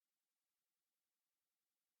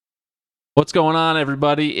What's going on,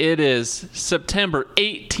 everybody? It is September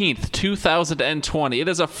 18th, 2020. It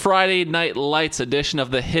is a Friday Night Lights edition of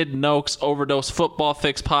the Hidden Oaks Overdose Football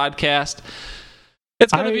Fix podcast.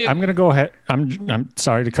 It's going to be. I'm going to go ahead. I'm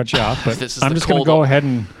sorry to cut you off, but I'm just going to go ahead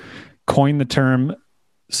and coin the term,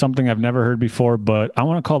 something I've never heard before, but I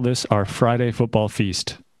want to call this our Friday football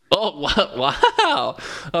feast. Oh, wow.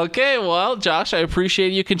 Okay, well, Josh, I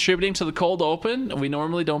appreciate you contributing to the cold open. We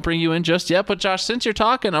normally don't bring you in just yet, but Josh, since you're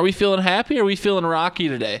talking, are we feeling happy or are we feeling rocky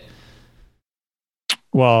today?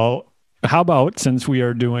 Well, how about, since we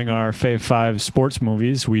are doing our Fave 5 sports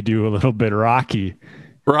movies, we do a little bit rocky.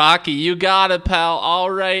 Rocky, you got it, pal.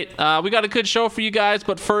 All right. We got a good show for you guys,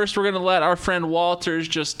 but first we're going to let our friend Walters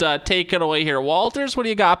just take it away here. Walters, what do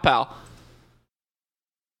you got, pal?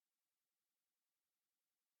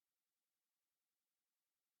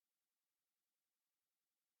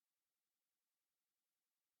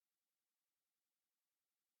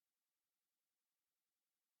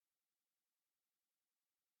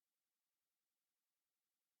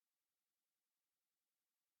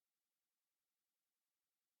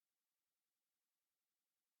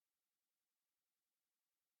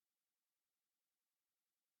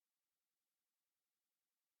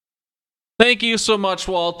 Thank you so much,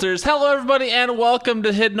 Walters. Hello, everybody, and welcome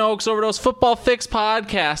to Hidden Oaks Overdose Football Fix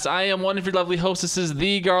podcast. I am one of your lovely hostesses,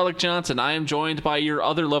 the Garlic Johnson. I am joined by your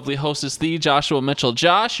other lovely hostess, the Joshua Mitchell.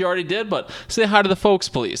 Josh, you already did, but say hi to the folks,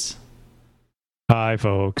 please. Hi,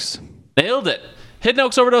 folks. Nailed it. Hidden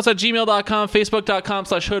Oaks Overdose at gmail.com,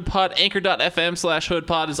 facebook.com/hoodpod,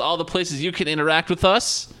 anchor.fm/hoodpod is all the places you can interact with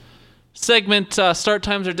us. Segment start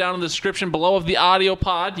times are down in the description below of the audio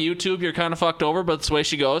pod. YouTube, you're kind of fucked over, but that's the way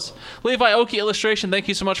she goes. Levi Oki Illustration, thank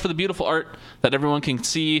you so much for the beautiful art that everyone can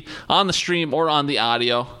see on the stream or on the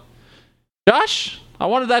audio. Josh, I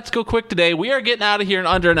wanted that to go quick today. We are getting out of here in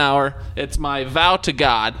under an hour. It's my vow to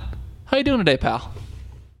God. How you doing today, pal?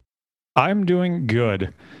 I'm doing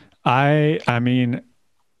good. I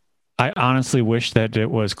honestly wish that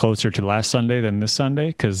it was closer to last Sunday than this Sunday,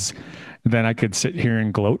 because then I could sit here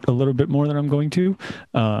and gloat a little bit more than I'm going to.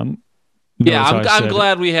 I'm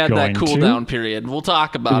glad we had that cool down period. We'll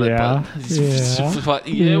talk about it.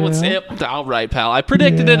 But all right, pal. I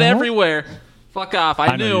predicted it everywhere. Fuck off.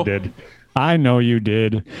 I knew. I know you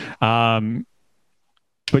did. But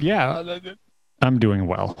yeah, I'm doing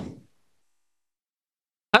well.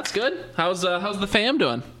 That's good. How's the fam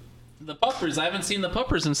doing? The puppers. I haven't seen the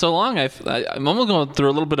puppers in so long. I'm almost going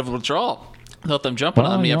through a little bit of a withdrawal without them jumping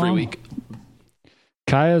on me every week.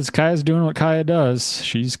 Kaya's doing what Kaya does.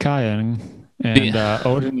 She's Kaya-ing. And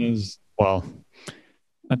Odin is, well,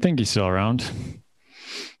 I think he's still around.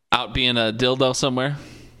 Out being a dildo somewhere?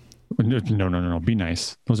 No. Be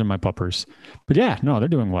nice. Those are my puppers. But yeah, no, they're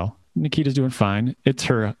doing well. Nikita's doing fine. It's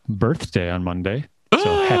her birthday on Monday.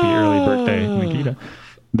 So happy early birthday, Nikita.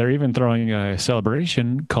 They're even throwing a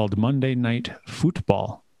celebration called Monday Night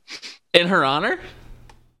Football. In her honor?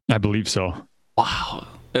 I believe so. Wow.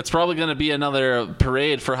 It's probably going to be another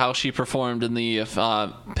parade for how she performed in the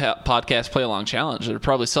podcast play-along challenge. They're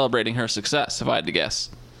probably celebrating her success, if I had to guess.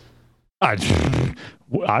 I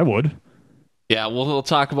would. Yeah, we'll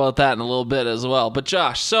talk about that in a little bit as well. But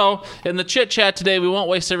Josh, so in the chit-chat today, we won't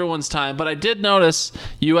waste everyone's time, but I did notice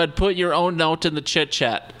you had put your own note in the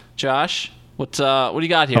chit-chat. Josh, what do you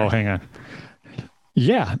got here? Oh, hang on.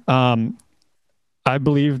 Yeah, I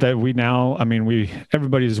believe that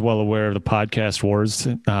everybody's well aware of the podcast wars.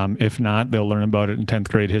 If not, they'll learn about it in 10th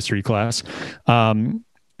grade history class. And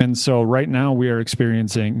so right now we are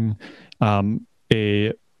experiencing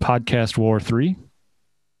a podcast war 3.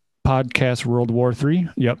 Podcast World War 3.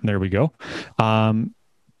 Yep, there we go.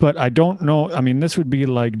 But I don't know. I mean, this would be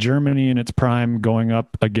like Germany in its prime going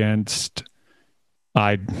up against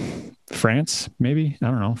France, maybe? I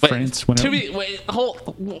don't know. France.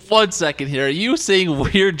 Hold 1 second here. Are you saying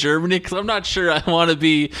we're Germany? Because I'm not sure I want to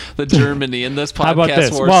be the Germany in this podcast. How about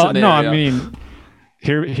this? War well, scenario. No, I mean,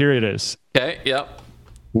 here it is. Okay, yep.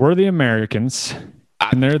 We're the Americans,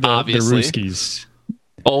 and they're the Ruskies.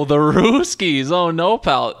 Oh, the Ruskies. Oh, no,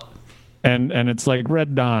 pal. And it's like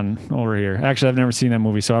Red Dawn over here. Actually, I've never seen that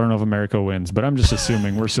movie, so I don't know if America wins, but I'm just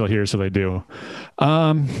assuming we're still here, so they do.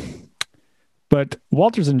 But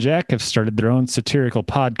Walters and Jack have started their own satirical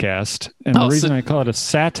podcast. And the reason I call it a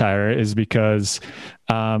satire is because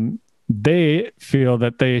they feel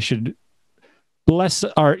that they should bless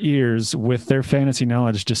our ears with their fantasy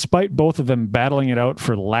knowledge, despite both of them battling it out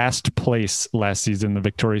for last place last season in the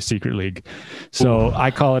Victoria's Secret League. So I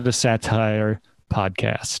call it a satire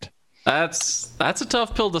podcast. That's a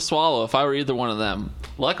tough pill to swallow if I were either one of them.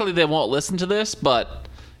 Luckily, they won't listen to this, but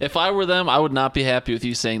if I were them, I would not be happy with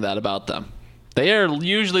you saying that about them. They are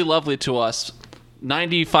usually lovely to us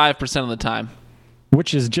 95% of the time.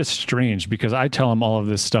 Which is just strange because I tell him all of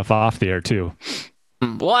this stuff off the air too.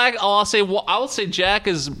 Well, I will say Jack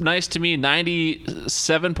is nice to me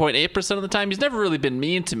 97.8% of the time. He's never really been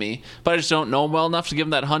mean to me, but I just don't know him well enough to give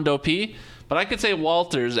him that hundo P. But I could say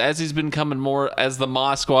Walters, as he's been coming more, as the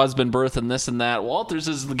Moss Squad's been birthing this and that, Walters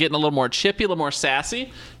is getting a little more chippy, a little more sassy.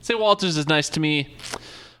 I'd say Walters is nice to me.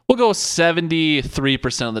 We'll go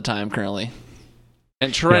 73% of the time currently.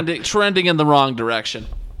 And trending in the wrong direction.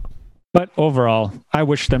 But overall, I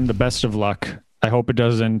wish them the best of luck. I hope it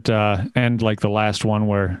doesn't end like the last one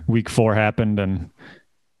where week 4 happened and,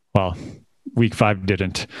 well, week 5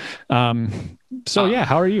 didn't. So, yeah,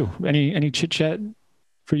 how are you? Any chit-chat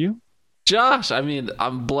for you? Josh, I mean,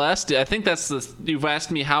 I'm blessed. I think you've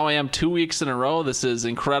asked me how I am 2 weeks in a row. This is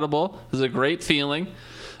incredible. This is a great feeling.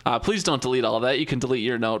 Please don't delete all of that. You can delete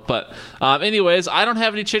your note. But anyways, I don't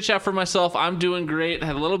have any chit-chat for myself. I'm doing great. I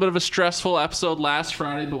had a little bit of a stressful episode last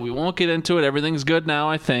Friday, but we won't get into it. Everything's good now,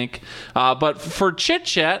 I think. But for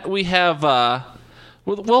chit-chat, we have...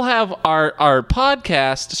 We'll have our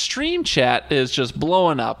podcast stream chat is just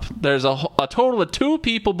blowing up. There's a total of 2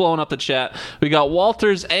 people blowing up the chat. We got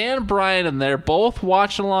Walters and Brian in there, both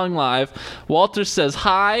watching along live. Walters says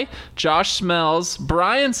hi. Josh smells.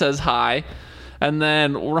 Brian says hi. And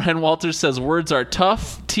then Ryan Walters says words are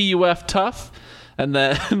tough. TUF tough. And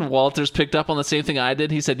then Walters picked up on the same thing I did.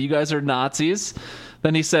 He said, you guys are Nazis.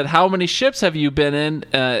 Then he said, how many ships have you been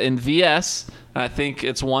in VS? I think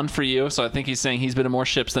it's 1 for you, so I think he's saying he's been in more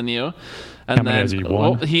ships than you. And how many has he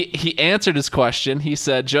won? He answered his question. He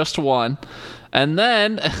said just 1. And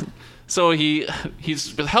then, so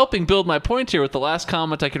he's helping build my point here with the last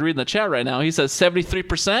comment I could read in the chat right now. He says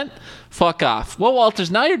 73%? Fuck off. Well, Walters,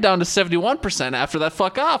 now you're down to 71% after that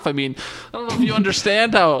fuck off. I mean, I don't know if you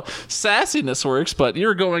understand how sassiness works, but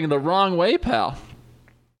you're going the wrong way, pal.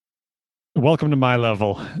 Welcome to my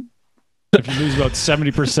level. If you lose about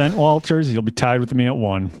 70%, Walters, you'll be tied with me at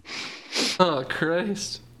 1. Oh,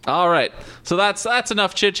 Christ. All right. So that's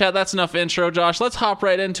enough chit-chat. That's enough intro, Josh. Let's hop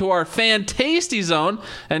right into our Fan Tasty Zone.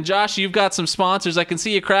 And, Josh, you've got some sponsors. I can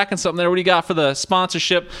see you cracking something there. What do you got for the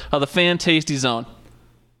sponsorship of the Fan Tasty Zone?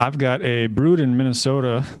 I've got a brewed in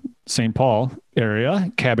Minnesota, St. Paul area,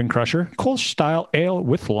 Cabin Crusher, Kolsch-style ale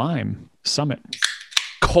with lime. Summit.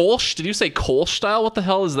 Kolsch? Did you say Kolsch-style? What the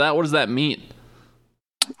hell is that? What does that mean?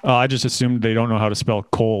 I just assumed they don't know how to spell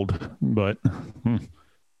cold, but...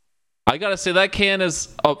 I gotta say, that can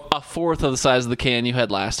is a fourth of the size of the can you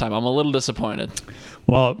had last time. I'm a little disappointed.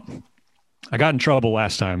 Well, I got in trouble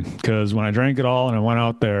last time because when I drank it all and I went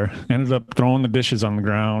out there, ended up throwing the dishes on the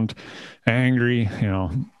ground, angry,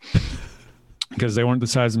 because they weren't the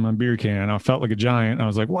size of my beer can. I felt like a giant. I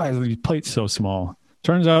was like, why are these plates so small?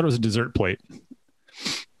 Turns out it was a dessert plate.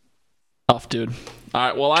 Tough, dude. All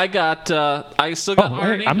right, well, I still got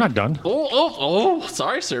Arnie. Hey, I'm not done. Oh,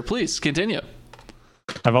 sorry, sir. Please continue.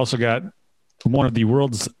 I've also got one of the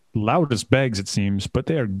world's loudest bags, it seems, but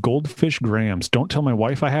they are Goldfish Grams. Don't tell my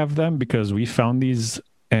wife I have them because we found these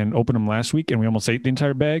and opened them last week and we almost ate the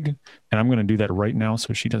entire bag. And I'm going to do that right now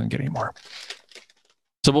so she doesn't get any more.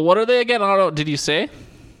 So, but what are they again? I don't know. Did you say?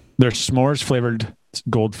 They're s'mores flavored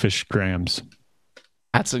Goldfish Grams.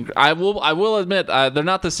 I will admit they're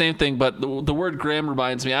not the same thing, but the word gram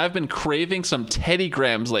reminds me. I've been craving some Teddy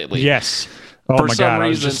Grahams lately. Yes. Oh my God, I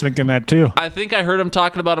was just thinking that too. I think I heard him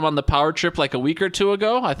talking about them on the Power Trip like a week or 2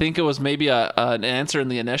 ago. I think it was maybe an answer in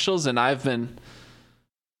the initials, and I've been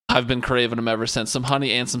craving them ever since. Some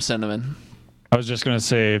honey and some cinnamon. I was just gonna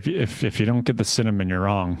say if you don't get the cinnamon, you're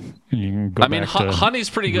wrong. You can go. I mean, honey's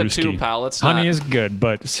pretty good too, pal. Honey is good,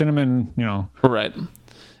 but cinnamon, Right.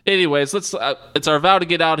 Anyways, it's our vow to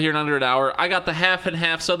get out here in under an hour. I got the half and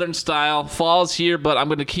half Southern style. Fall's here, but I'm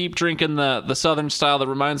going to keep drinking the Southern style that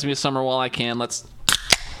reminds me of summer while I can. Let's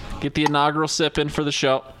get the inaugural sip in for the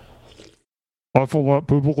show. And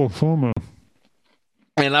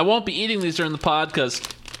I won't be eating these during the pod because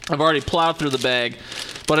I've already plowed through the bag.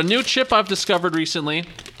 But a new chip I've discovered recently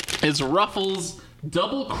is Ruffles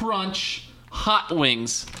Double Crunch Hot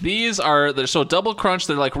Wings. They're so double crunch.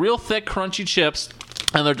 They're like real thick, crunchy chips.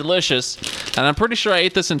 And they're delicious. And I'm pretty sure I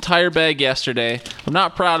ate this entire bag yesterday. I'm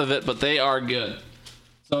not proud of it, but they are good.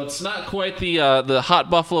 So it's not quite the Hot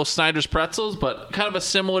Buffalo Snyder's pretzels, but kind of a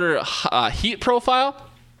similar heat profile.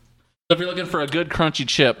 So if you're looking for a good crunchy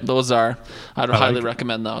chip, I'd highly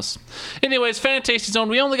recommend those. Anyways, Fan Tasty Zone,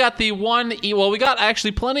 we only got the one, we got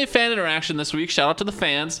actually plenty of fan interaction this week. Shout out to the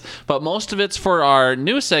fans, but most of it's for our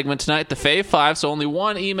new segment tonight, the Fave 5, so only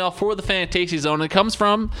one email for the Fan Tasty Zone. It comes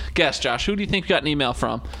from, guess, Josh, who do you think you got an email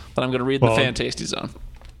from that I'm going to read in the Fan Tasty Zone?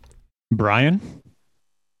 Brian?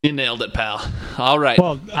 You nailed it, pal. All right.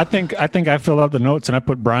 Well, I think I filled out the notes and I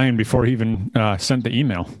put Brian before he even sent the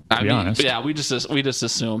email. To be honest, yeah, we just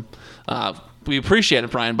assume. We appreciate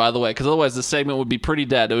it, Brian, by the way, because otherwise the segment would be pretty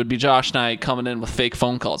dead. It would be Josh and I coming in with fake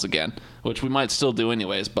phone calls again, which we might still do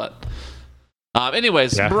anyways. But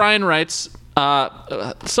anyways, yeah. Brian writes,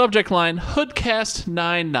 subject line, Hoodcast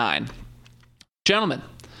 99. Gentlemen,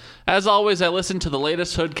 as always, I listen to the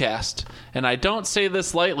latest Hoodcast, and I don't say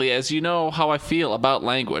this lightly, as you know how I feel about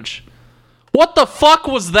language. What the fuck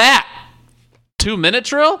was that? 2-minute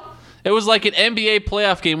drill? It was like an NBA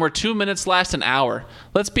playoff game where 2 minutes last an hour.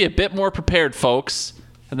 Let's be a bit more prepared, folks.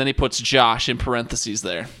 And then he puts Josh in parentheses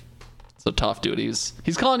there. So tough, dude. He's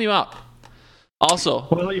calling you out. Also,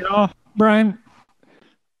 well, Brian,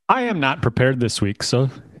 I am not prepared this week, so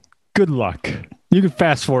good luck. You can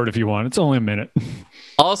fast forward if you want. It's only a minute.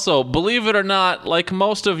 Also, believe it or not, like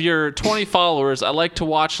most of your 20 followers, I like to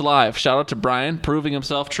watch live. Shout out to Brian, proving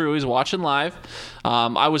himself true. He's watching live.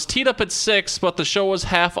 I was teed up at 6, but the show was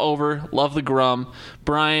half over. Love the grum.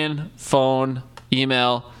 Brian, phone,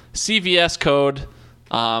 email, CVS code,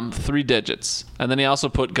 3 digits. And then he also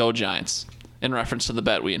put Go Giants in reference to the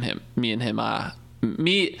bet him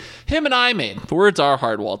and I made. Words are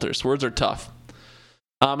hard, Walters. Words are tough.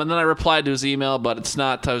 And then I replied to his email, but it's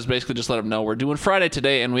not. I was basically just let him know we're doing Friday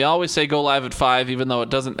today, and we always say go live at 5, even though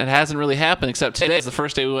it hasn't really happened, except today is the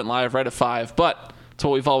first day we went live right at 5. But it's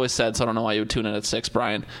what we've always said, so I don't know why you would tune in at 6,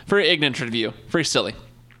 Brian. Very ignorant of you. Very silly.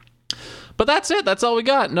 But that's it. That's all we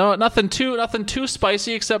got. No, nothing too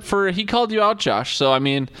spicy, except for he called you out, Josh. So I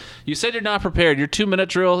mean, you said you're not prepared. Your 2-minute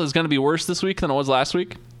drill is going to be worse this week than it was last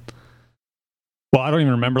week. Well, I don't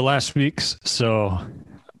even remember last week's, so.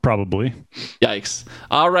 Probably. Yikes.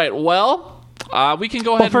 All right. Well, we can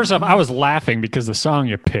go ahead. Well, first off, I was laughing because the song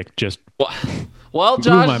you picked just well,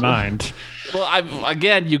 Josh, blew my mind. Well,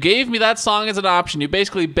 again, you gave me that song as an option. You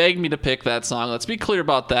basically begged me to pick that song. Let's be clear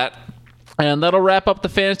about that. And that'll wrap up the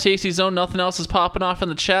Fans Tasty Zone. Nothing else is popping off in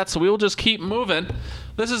the chat, so we will just keep moving.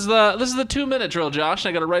 This is the 2-minute drill, Josh.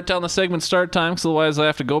 I got to write down the segment start time, because otherwise I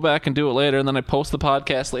have to go back and do it later, and then I post the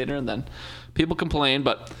podcast later, and then people complain.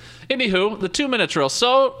 But anywho, the 2-minute drill.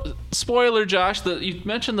 So, spoiler, Josh, you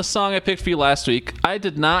mentioned the song I picked for you last week. I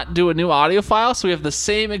did not do a new audio file, so we have the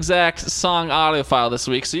same exact song audio file this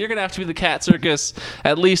week. So you're going to have to be the Cat Circus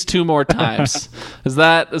at least 2 more times. Is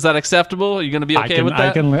that acceptable? Are you going to be okay with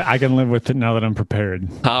that? I can live with it now that I'm prepared.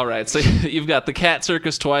 All right. So you've got the Cat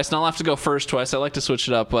Circus twice, and I'll have to go first twice. I like to switch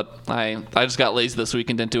it up, but I just got lazy this week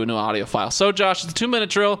and didn't do a new audio file. So, Josh, it's a 2-minute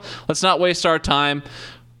drill. Let's not waste our time.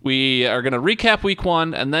 We are going to recap week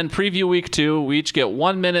 1 and then preview week 2. We each get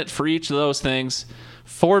 1 minute for each of those things.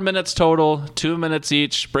 4 minutes total, 2 minutes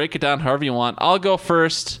each. Break it down however you want. I'll go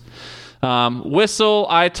first. Whistle,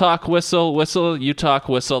 I talk whistle. Whistle, you talk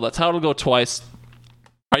whistle. That's how it'll go twice.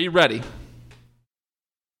 Are you ready?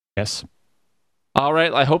 Yes. All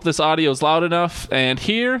right. I hope this audio is loud enough. And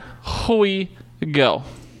here we go.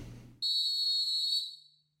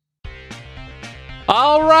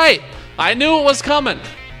 All right. I knew it was coming.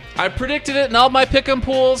 I predicted it in all my pick'em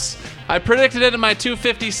pools. I predicted it in my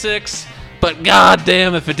 256. But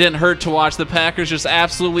goddamn if it didn't hurt to watch the Packers just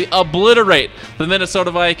absolutely obliterate the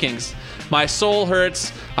Minnesota Vikings. My soul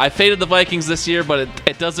hurts. I faded the Vikings this year, but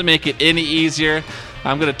it doesn't make it any easier.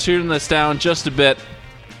 I'm going to tune this down just a bit.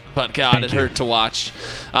 But God, it hurt to watch.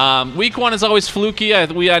 Week 1 is always fluky.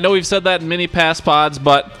 I know we've said that in many past pods,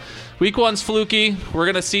 but week 1's fluky. We're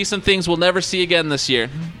going to see some things we'll never see again this year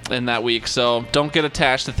in that week, so don't get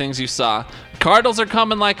attached to things you saw. Cardinals are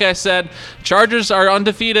coming, like I said. Chargers are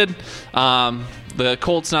undefeated. The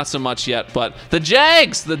Colts not so much yet, but the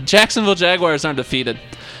Jacksonville Jaguars aren't defeated.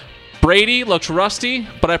 Brady looks rusty,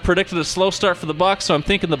 but I predicted a slow start for the Bucs, so I'm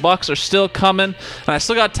thinking the Bucs are still coming. And I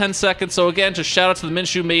still got 10 seconds, so again, just shout out to the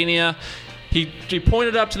Minshew Mania. He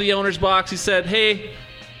pointed up to the owner's box. He said, hey,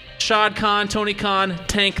 Shad Khan, Tony Khan,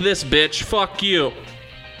 tank this bitch. Fuck you.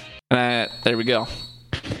 There we go.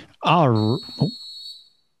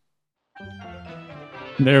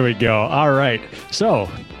 There we go. All right. So,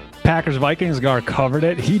 Packers Vikings, Gar covered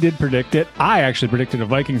it. He did predict it. I actually predicted a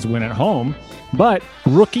Vikings win at home, but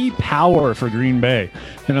rookie power for Green Bay.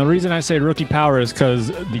 And the reason I say rookie power is because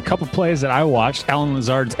the couple plays that I watched, Allen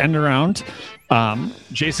Lazard's end around,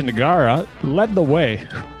 Jason Nagara led the way.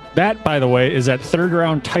 That, by the way, is that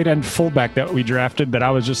 3rd-round tight end fullback that we drafted that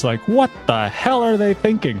I was just like, what the hell are they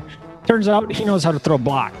thinking? Turns out he knows how to throw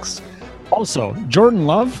blocks. Also, Jordan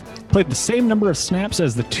Love played the same number of snaps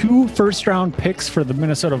as the 2 first-round picks for the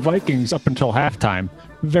Minnesota Vikings up until halftime.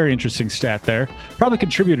 Very interesting stat there. Probably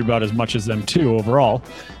contributed about as much as them, too, overall.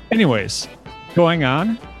 Anyways, going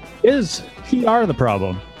on, is PR the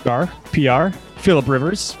problem? PR, Phillip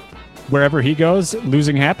Rivers. Wherever he goes,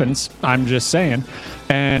 losing happens. I'm just saying.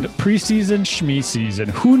 And preseason, schmee season.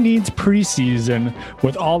 Who needs preseason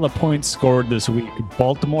with all the points scored this week?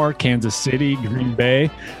 Baltimore, Kansas City, Green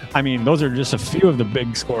Bay. I mean, those are just a few of the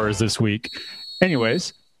big scores this week.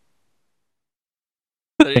 Anyways.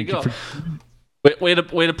 There you go. Way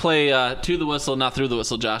to play to the whistle, not through the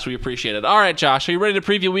whistle, Josh. We appreciate it. All right, Josh, are you ready to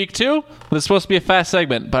preview week 2? This is supposed to be a fast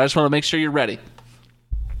segment, but I just want to make sure you're ready.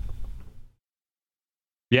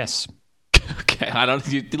 Yes. Okay,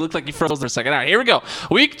 you look like you froze for a second. All right, here we go.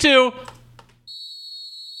 Week 2.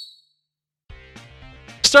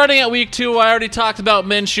 Starting at week 2, I already talked about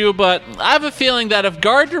Minshew, but I have a feeling that if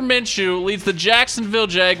Gardner Minshew leads the Jacksonville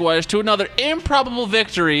Jaguars to another improbable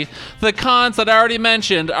victory, the cons that I already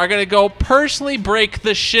mentioned are going to go personally break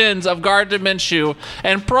the shins of Gardner Minshew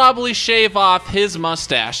and probably shave off his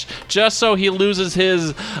mustache just so he loses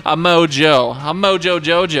his mojo. A mojo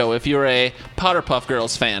Jojo if you're a Powder Puff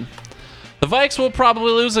Girls fan. The Vikes will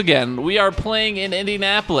probably lose again. We are playing in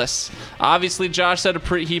Indianapolis. Obviously, Josh said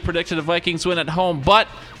he predicted a Vikings win at home, but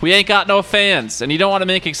we ain't got no fans. And you don't want to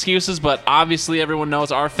make excuses, but obviously everyone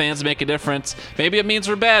knows our fans make a difference. Maybe it means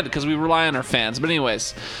we're bad because we rely on our fans. But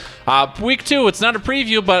anyways, week 2, it's not a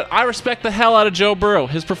preview, but I respect the hell out of Joe Burrow.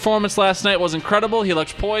 His performance last night was incredible. He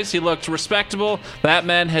looked poised. He looked respectable. That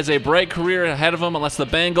man has a bright career ahead of him unless the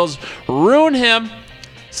Bengals ruin him.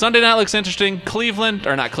 Sunday night looks interesting.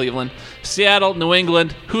 Seattle, New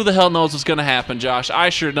England. Who the hell knows what's going to happen, Josh? I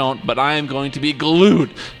sure don't, but I am going to be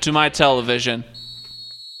glued to my television.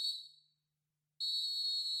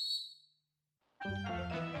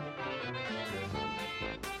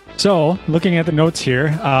 So, looking at the notes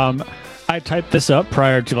here, I typed this up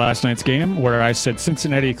prior to last night's game where I said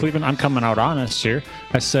Cincinnati, Cleveland. I'm coming out honest here.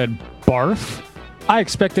 I said barf. I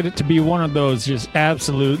expected it to be one of those just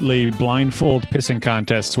absolutely blindfold pissing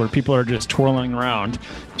contests where people are just twirling around.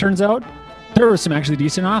 Turns out there was some actually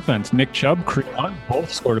decent offense. Nick Chubb, Kareem Hunt,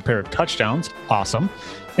 both scored a pair of touchdowns. Awesome.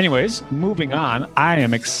 Anyways, moving on, I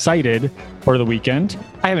am excited for the weekend.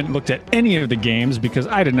 I haven't looked at any of the games because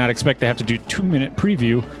I did not expect to have to do 2-minute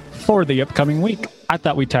preview for the upcoming week. I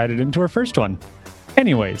thought we tied it into our first one.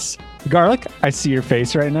 Anyways, Garlic, I see your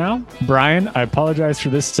face right now. Brian, I apologize for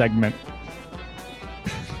this segment.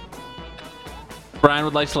 Brian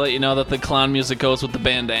would like to let you know that the clown music goes with the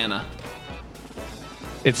bandana.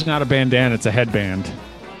 It's not a bandana, it's a headband.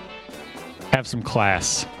 Have some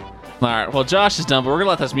class. All right, well, Josh is done, but we're going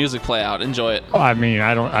to let this music play out. Enjoy it. Oh, I mean,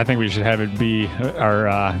 I think we should have it be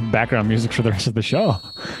our background music for the rest of the show.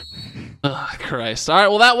 Oh, Christ. All right,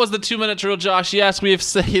 well, that was the 2-minute drill, Josh. Yes, we have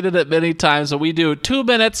stated it many times, but we do 2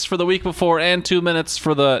 minutes for the week before and 2 minutes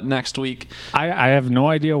for the next week. I have no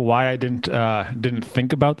idea why I didn't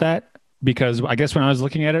think about that. Because I guess when I was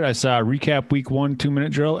looking at it, I saw recap week 1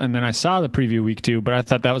 2-minute drill, and then I saw the preview week 2, but I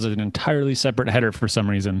thought that was an entirely separate header for some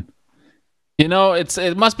reason. You know,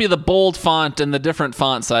 it must be the bold font and the different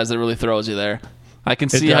font size that really throws you there. I can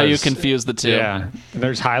see how you confuse the two. Yeah,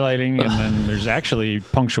 there's highlighting, and then there's actually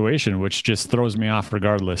punctuation, which just throws me off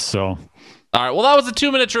regardless. So, all right, well, that was the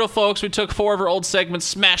 2-minute drill, folks. We took 4 of our old segments,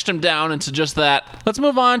 smashed them down into just that. Let's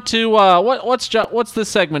move on to what's this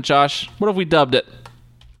segment, Josh? What have we dubbed it?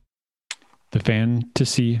 The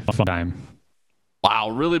Fantasy Fun Time. Wow,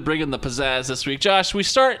 really bringing the pizzazz this week, Josh. We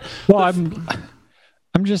start. Well,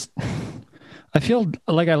 I feel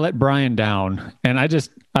like I let Brian down, and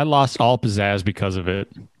I lost all pizzazz because of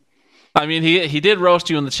it. I mean, he did roast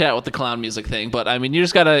you in the chat with the clown music thing, but I mean, you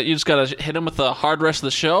just gotta hit him with the hard rest of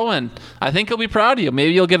the show, and I think he'll be proud of you.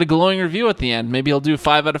 Maybe you'll get a glowing review at the end. Maybe he'll do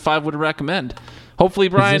 5 out of 5 would recommend. Hopefully,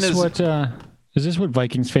 Brian Is this what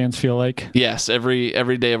Vikings fans feel like? Yes, every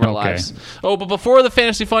day of our lives. Oh, but before the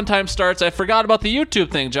Fantasy Fun Time starts, I forgot about the YouTube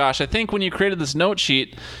thing, Josh. I think when you created this note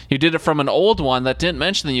sheet, you did it from an old one that didn't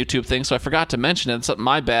mention the YouTube thing, so I forgot to mention it. It's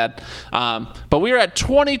my bad. But we are at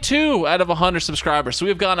 22 out of 100 subscribers, so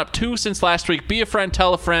we've gone up 2 since last week. Be a friend,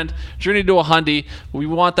 tell a friend. Journey to a Hundy. We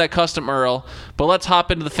want that custom URL. But let's hop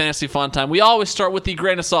into the Fantasy Fun Time. We always start with the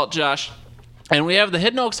grain of salt, Josh. And we have the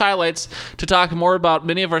Hidden Oaks highlights to talk more about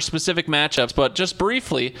many of our specific matchups. But just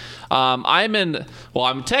briefly, I'm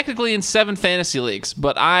technically in 7 fantasy leagues,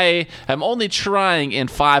 but I am only trying in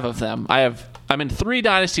 5 of them. I'm in 3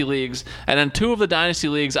 dynasty leagues, and in 2 of the dynasty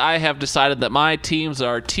leagues, I have decided that my teams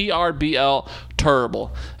are TRBL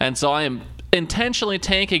terrible. And so I am intentionally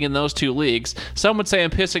tanking in those two leagues. Some would say I'm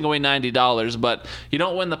pissing away $90, but you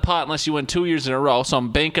don't win the pot unless you win 2 years in a row. So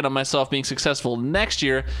I'm banking on myself being successful next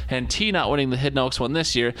year and T not winning the Hidden Oaks one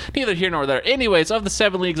this year. Neither here nor there. Anyways, of the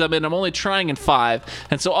 7 leagues I'm in, I'm only trying in 5.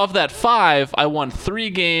 And so of that 5, I won 3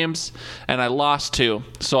 games and I lost 2.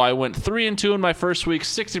 So I went 3-2 in my first week,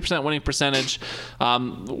 60% winning percentage.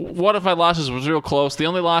 One of my losses was real close. The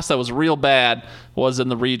only loss that was real bad was in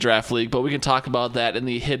the redraft league, but we can talk about that in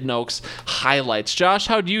the Hidden Oaks highlights. Josh,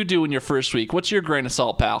 how'd you do in your first week? What's your grain of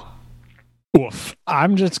salt, pal? Oof. I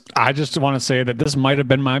just want to say that this might have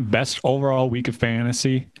been my best overall week of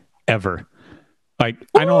fantasy ever. Like,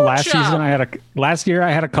 I know last year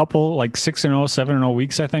I had a couple like 6-0, 7-0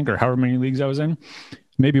 weeks, I think, or however many leagues I was in,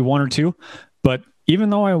 maybe 1 or 2. But even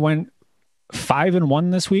though I went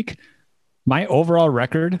 5-1 this week, my overall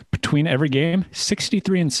record between every game,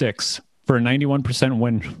 63-6 for a 91%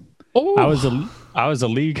 win. Ooh. I was a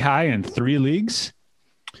league high in 3 leagues.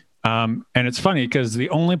 And it's funny because the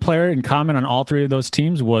only player in common on all 3 of those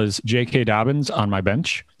teams was J.K. Dobbins on my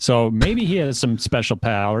bench. So maybe he has some special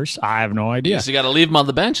powers. I have no idea. So you got to leave him on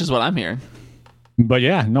the bench is what I'm hearing. But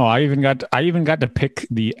yeah, no, I even got to pick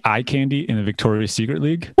the eye candy in the Victoria's Secret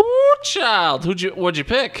League. Ooh, child. What'd you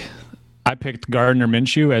pick? I picked Gardner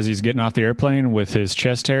Minshew as he's getting off the airplane with his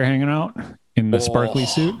chest hair hanging out in the sparkly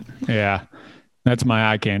suit. Yeah. That's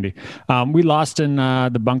my eye candy. We lost in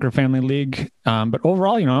the Bunker Family League, but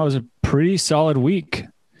overall, it was a pretty solid week.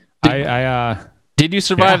 Did you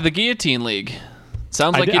survive the Guillotine League?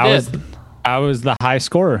 Sounds like you did. I was the high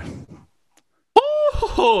scorer.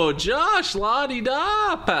 Oh, Josh,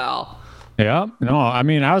 la-di-da, pal. Yeah. No, I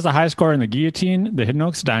mean, I was the high scorer in the Guillotine, the Hidden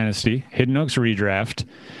Oaks Dynasty, Hidden Oaks Redraft,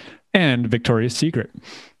 and Victoria's Secret.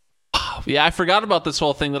 Yeah, I forgot about this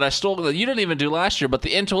whole thing that I stole that you didn't even do last year, but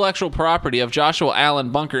the intellectual property of Joshua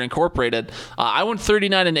Allen Bunker Incorporated. I went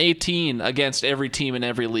 39-18 against every team in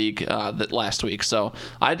every league that last week. So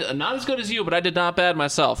not as good as you, but I did not bad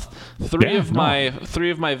myself. All 3 of my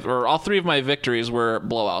victories were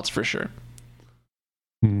blowouts for sure.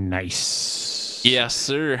 Nice. Yes,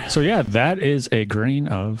 sir. So yeah, that is a grain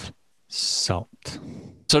of salt.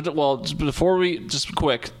 So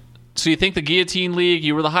So you think the Guillotine League,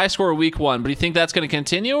 you were the high scorer week 1, but do you think that's going to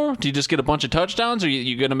continue? Or do you just get a bunch of touchdowns, or are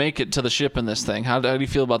you going to make it to the ship in this thing? How do you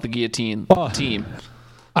feel about the Guillotine team?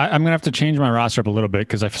 I'm going to have to change my roster up a little bit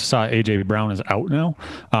because I saw A.J. Brown is out now.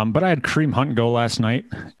 But I had Kareem Hunt go last night,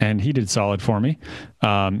 and he did solid for me.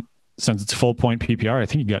 Since it's full point PPR, I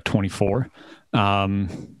think he got 24.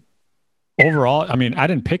 Overall, I mean, I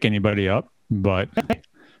didn't pick anybody up, but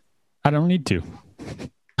I don't need to.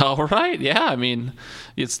 All right. Yeah, I mean,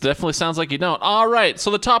 it definitely sounds like you don't. All right. So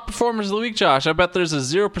the top performers of the week, Josh, I bet there's a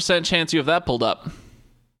 0% chance you have that pulled up.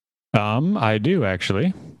 I do,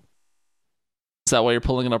 actually. Is that why you're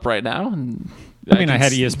pulling it up right now? I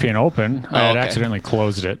had ESPN open. I had accidentally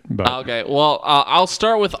closed it. But okay. Well, I'll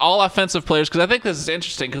start with all offensive players because I think this is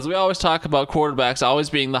interesting because we always talk about quarterbacks always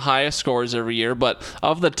being the highest scorers every year. But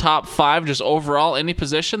of the top 5, just overall, any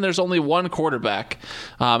position, there's only one quarterback.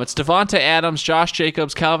 It's Devonta Adams, Josh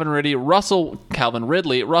Jacobs, Calvin Ridley, Russell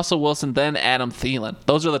Wilson, then Adam Thielen.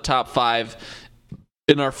 Those are the top 5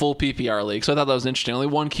 in our full PPR league. So I thought that was interesting. Only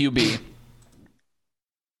one QB.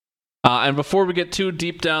 And before we get too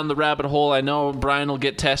deep down the rabbit hole, I know Brian will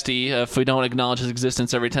get testy if we don't acknowledge his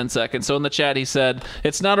existence every 10 seconds. So in the chat, he said,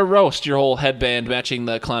 it's not a roast, your whole headband matching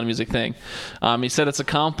the clown music thing. He said it's a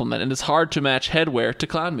compliment, and it's hard to match headwear to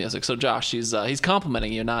clown music. So Josh, he's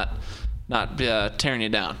complimenting you, not tearing you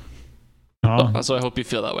down. So I hope you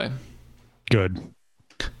feel that way. Good.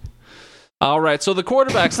 All right, so the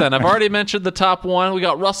quarterbacks then. I've already mentioned the top 1. We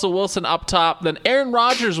got Russell Wilson up top. Then Aaron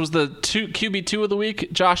Rodgers was the QB2 of the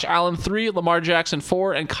week. Josh Allen 3, Lamar Jackson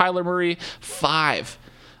 4, and Kyler Murray 5.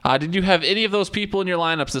 Did you have any of those people in your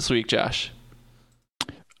lineups this week, Josh?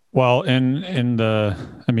 Well, I had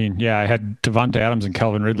Devonta Adams and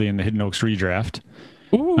Calvin Ridley in the Hidden Oaks redraft.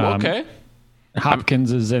 Ooh, okay.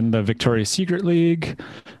 Hopkins is in the Victoria's Secret League.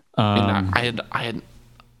 I had.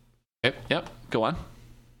 Yep. Go on.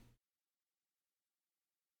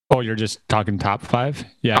 Oh, you're just talking top 5?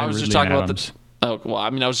 Yeah, I was just talking about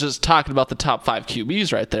I was just talking about the top 5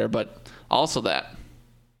 QBs right there, but also that.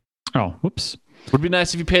 Oh, whoops. Would be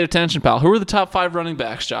nice if you paid attention, pal. Who are the top 5 running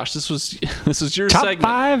backs, Josh? This was your top segment.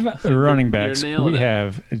 Top 5 running backs. We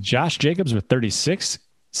have Josh Jacobs with 36,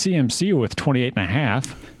 CMC with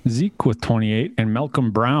 28.5, Zeke with 28, and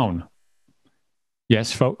Malcolm Brown.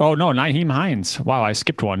 Yes, folks. Oh no, Nyheim Hines. Wow, I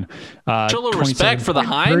skipped one. Show a little respect for the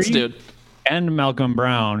Hines, dude. And Malcolm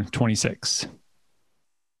Brown, 26.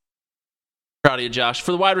 Proud of you, Josh.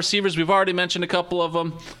 For the wide receivers, we've already mentioned a couple of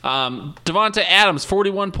them. Devonta Adams,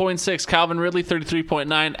 41.6. Calvin Ridley,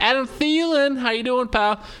 33.9. Adam Thielen, how you doing,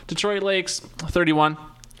 pal? Detroit Lakes, 31.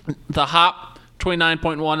 The Hop,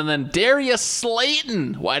 29.1. And then Darius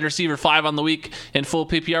Slayton, wide receiver 5 on the week in full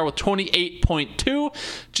PPR with 28.2.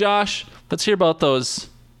 Josh, let's hear about those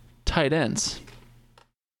tight ends.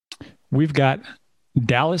 We've got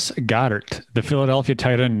Dallas Goedert, the Philadelphia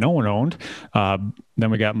tight end no one owned. Then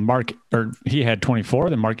we got he had 24.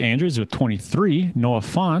 Then Mark Andrews with 23. Noah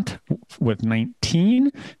Fant with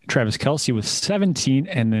 19. Travis Kelce with 17.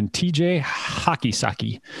 And then TJ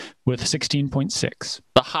Hawkesaki with 16.6.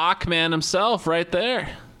 The Hawk man himself right there.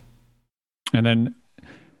 And then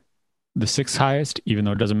the sixth highest, even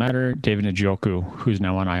though it doesn't matter, David Njoku, who's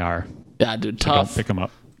now on IR. Yeah, dude, so tough. Don't pick him up.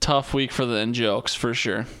 Tough week for the Njokes, for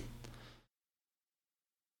sure.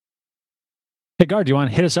 Hey, Guard, do you want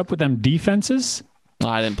to hit us up with them defenses?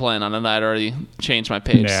 I didn't plan on it. I'd already changed my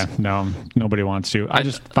page. Yeah, no, nobody wants to. I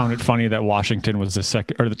just found it funny that Washington was the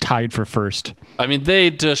second or the tied for first. I mean, they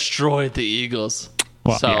destroyed the Eagles.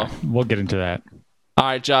 Well, so yeah, we'll get into that. All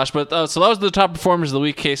right, Josh. But so that was the top performers of the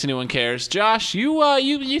week, in case anyone cares. Josh,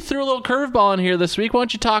 you threw a little curveball in here this week. Why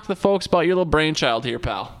don't you talk to the folks about your little brainchild here,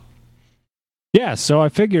 pal? Yeah, so I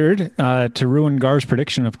figured to ruin Gar's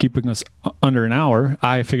prediction of keeping us under an hour,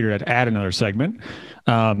 I figured I'd add another segment.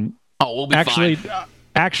 We'll be fine.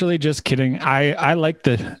 Actually, just kidding.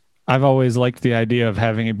 I've always liked the idea of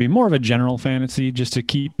having it be more of a general fantasy, just to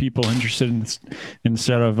keep people interested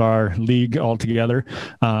instead of our league altogether.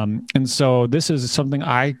 And so this is something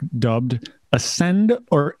I dubbed Ascend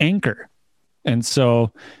or Anchor. And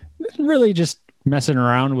so really just messing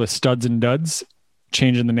around with studs and duds,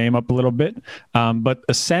 changing the name up a little bit. But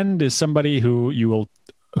Ascend is somebody who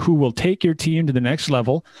will take your team to the next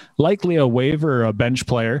level, likely a waiver or a bench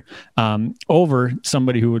player, over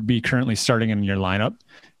somebody who would be currently starting in your lineup.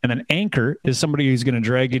 And then Anchor is somebody who's going to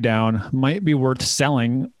drag you down, might be worth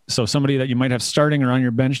selling. So somebody that you might have starting or on your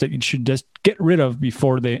bench that you should just get rid of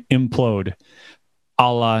before they implode,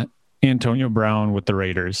 a la Antonio Brown with the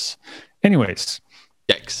Raiders. Anyways.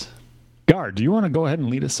 Yikes. Guard, do you want to go ahead and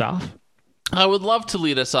lead us off? I would love to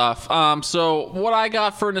lead us off. So what I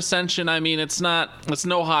got for an Ascension, I mean, it's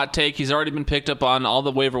no hot take. He's already been picked up on all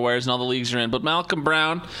the waiver wires and all the leagues are in. But Malcolm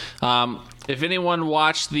Brown, if anyone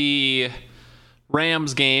watched the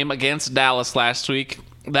Rams game against Dallas last week,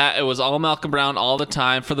 that it was all Malcolm Brown all the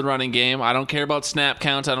time for the running game. I don't care about snap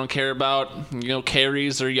counts. I don't care about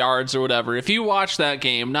carries or yards or whatever. If you watch that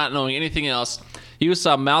game, not knowing anything else, you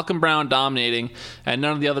saw Malcolm Brown dominating and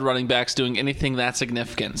none of the other running backs doing anything that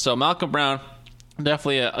significant. So Malcolm Brown,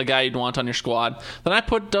 definitely a guy you'd want on your squad. Then I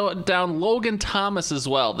put down Logan Thomas as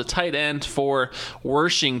well, the tight end for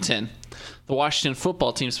Washington, the Washington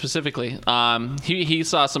football team specifically. He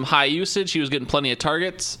saw some high usage. He was getting plenty of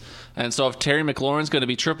targets. And so if Terry McLaurin's going to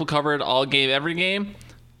be triple covered all game, every game,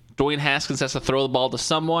 Dwayne Haskins has to throw the ball to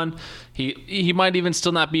someone. He might even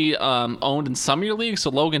still not be owned in some of your leagues.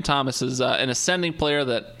 So Logan Thomas is an ascending player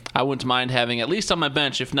that I wouldn't mind having at least on my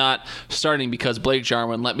bench, if not starting, because Blake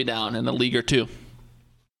Jarwin let me down in a league or two.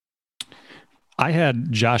 I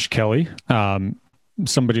had Josh Kelly,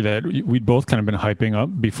 somebody that we'd both kind of been hyping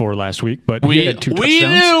up before last week, but he had 2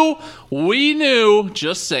 touchdowns. We knew.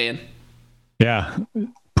 Just saying. Yeah,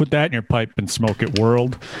 put that in your pipe and smoke it,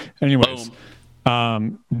 world. Anyways. Boom.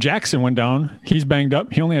 Jackson went down. He's banged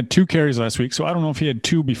up. He only had 2 carries last week, so I don't know if he had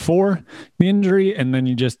 2 before the injury and then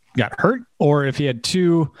he just got hurt, or if he had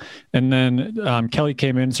 2 and then Kelly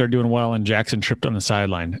came in, started doing well, and Jackson tripped on the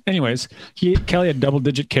sideline. Anyways, Kelly had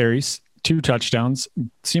double-digit carries, 2 touchdowns,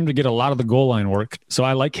 seemed to get a lot of the goal line work. So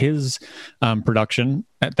I like his production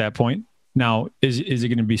at that point. Now, is he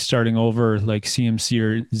going to be starting over like CMC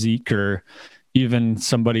or Zeke or even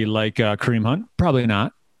somebody like Kareem Hunt? Probably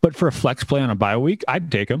not. But for a flex play on a bye week,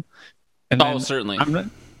 I'd take him. And then, certainly.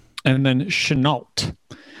 And then Chenault.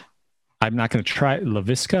 I'm not going to try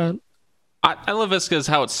Laviska. Laviska is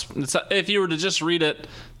how it's. If you were to just read it,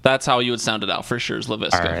 that's how you would sound it out for sure. Is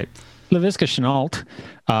Laviska. All right, Laviska Chenault.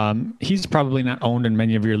 He's probably not owned in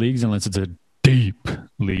many of your leagues unless it's a deep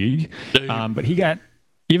league. But he got.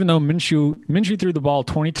 Even though Minshew threw the ball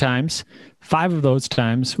 20 times, 5 of those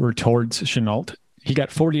times were towards Chenault. He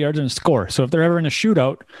got 40 yards and a score. So if they're ever in a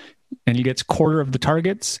shootout and he gets quarter of the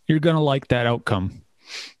targets, you're going to like that outcome.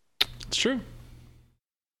 It's true.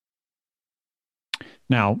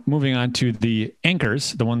 Now, moving on to the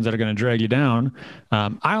anchors, the ones that are going to drag you down.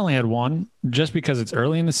 I only had 1 just because it's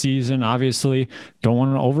early in the season. Obviously, don't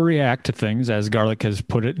want to overreact to things, as Garlic has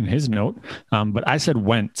put it in his note. But I said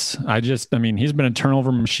Wentz. He's been a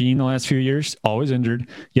turnover machine the last few years, always injured,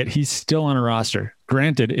 yet he's still on a roster.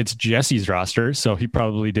 Granted, it's Jesse's roster, so he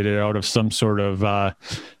probably did it out of some sort of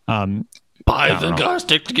Python, gotta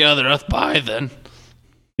stick together. Us Python.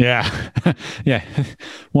 Yeah, yeah.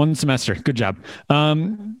 One semester. Good job.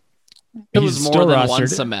 It was more than one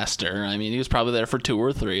semester. I mean, he was probably there for 2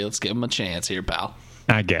 or 3. Let's give him a chance here, pal.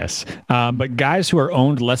 I guess. But guys who are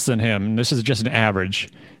owned less than him, and this is just an average: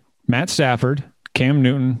 Matt Stafford, Cam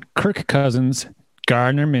Newton, Kirk Cousins,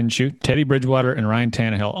 Gardner Minshew, Teddy Bridgewater, and Ryan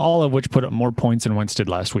Tannehill, all of which put up more points than Wentz did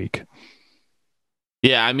last week.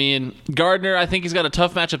 Yeah, I mean, Gardner, I think he's got a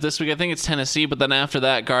tough matchup this week. I think it's Tennessee, but then after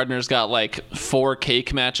that, Gardner's got like 4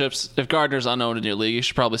 cake matchups. If Gardner's unowned in your league, you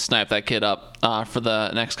should probably snipe that kid up for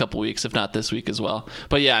the next couple weeks, if not this week as well.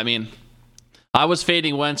 But yeah, I mean, I was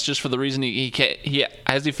fading Wentz just for the reason he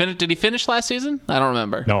has he finished. Did he finish last season? I don't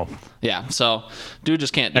remember. No. Yeah, so dude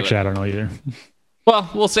just can't do it. Actually, I don't know either. Well,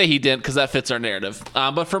 we'll say he didn't because that fits our narrative.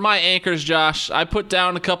 But for my anchors, Josh, I put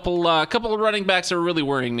down a couple of running backs that are really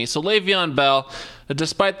worrying me. So Le'Veon Bell,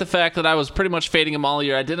 despite the fact that I was pretty much fading him all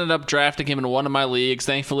year, I did end up drafting him in one of my leagues.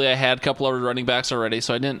 Thankfully, I had a couple of running backs already,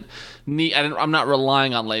 so I'm not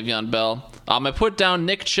relying on Le'Veon Bell. I put down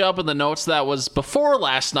Nick Chubb in the notes. That was before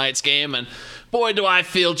last night's game, and boy, do I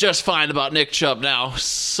feel just fine about Nick Chubb now.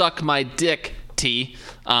 Suck my dick, T.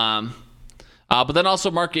 But then also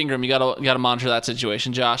Mark Ingram, you gotta monitor that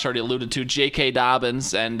situation. Josh already alluded to J.K.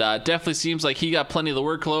 Dobbins, and definitely seems like he got plenty of the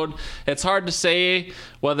workload. It's hard to say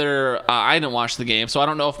whether I didn't watch the game, so I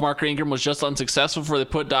don't know if Mark Ingram was just unsuccessful they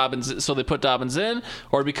put Dobbins in,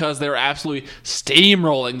 or because they were absolutely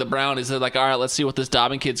steamrolling the Brownies. They're like, all right, let's see what this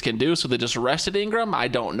Dobbins kids can do. So they just rested Ingram. I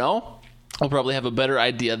don't know. I'll probably have a better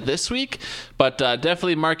idea this week, but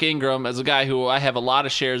definitely Mark Ingram as a guy who I have a lot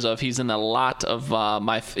of shares of. He's in a lot of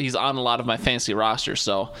he's on a lot of my fantasy roster.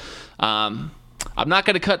 So I'm not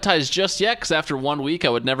going to cut ties just yet because after 1 week I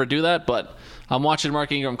would never do that. But I'm watching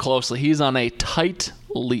Mark Ingram closely. He's on a tight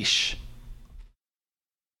leash.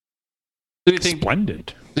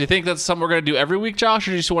 Splendid. Do you think that's something we're going to do every week, Josh,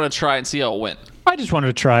 or do you just want to try and see how it went? I just wanted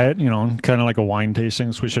to try it, kind of like a wine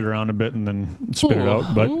tasting, switch it around a bit and then spit it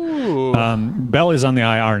out. But Bell is on the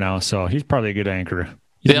IR now, so he's probably a good anchor.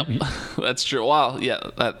 Yep, that's true. Well, yeah.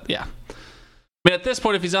 I mean, at this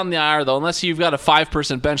point, if he's on the IR, though, unless you've got a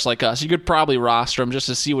 5-person bench like us, you could probably roster him just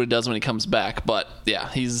to see what he does when he comes back. But, yeah,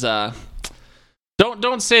 he's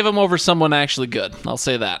don't save him over someone actually good. I'll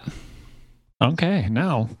say that. Okay,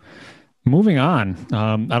 now moving on.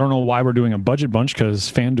 I don't know why we're doing a budget bunch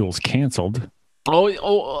because FanDuel's canceled.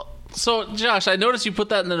 Oh, so Josh, I noticed you put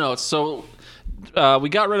that in the notes. So we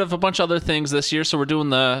got rid of a bunch of other things this year, so we're doing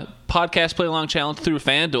the podcast play along challenge through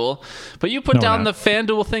FanDuel. But you put down the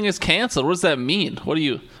FanDuel thing is canceled. What does that mean? What are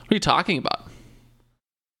you talking about?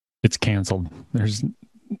 It's canceled. There's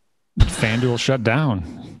FanDuel shut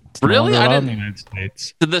down. It's really? I didn't. In the United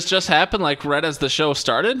States. Did this just happen like right as the show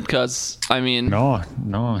started? Because I mean, no,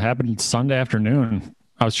 it happened Sunday afternoon.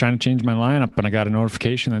 I was trying to change my lineup and I got a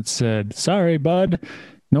notification that said, "Sorry, bud,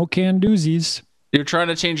 no can doozies." You're trying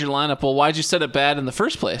to change your lineup. Well, why'd you set it bad in the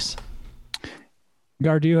first place?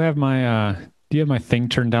 Gar, do you have my thing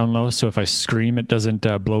turned down low so if I scream it doesn't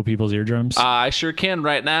blow people's eardrums? I sure can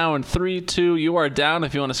right now. In 3, 2, you are down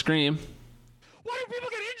if you want to scream. Why do people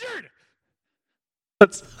get injured?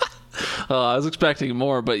 That's. I was expecting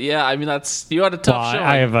more, but yeah, I mean you had a tough show.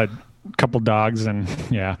 I have a couple dogs, and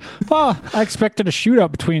yeah. Well, I expected a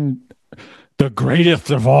shootout between the greatest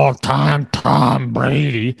of all time, Tom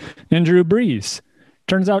Brady, and Drew Brees.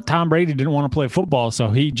 Turns out Tom Brady didn't want to play football, so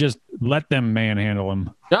he just let them manhandle him.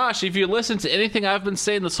 Josh, if you listen to anything I've been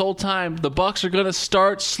saying this whole time, the Bucs are going to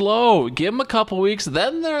start slow. Give them a couple weeks,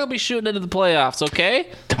 then they'll be shooting into the playoffs,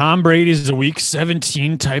 okay? Tom Brady's a Week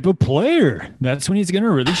 17 type of player. That's when he's going to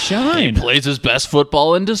really shine. He plays his best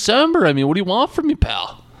football in December. I mean, what do you want from me,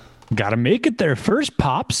 pal? Got to make it there first,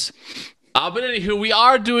 Pops. But anywho, we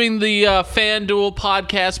are doing the FanDuel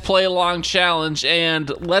podcast play along challenge, and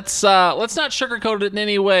let's not sugarcoat it in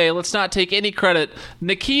any way. Let's not take any credit.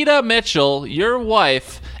 Nikita Mitchell, your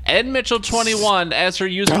wife, and Mitchell21, as her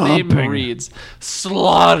username reads,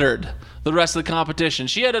 slaughtered the rest of the competition.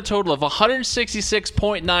 She had a total of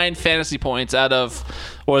 166.9 fantasy points out of,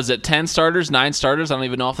 10 starters, 9 starters? I don't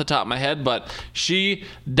even know off the top of my head, but she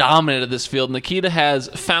dominated this field. Nikita has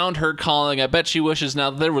found her calling. I bet she wishes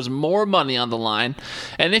now that there was more money on the line.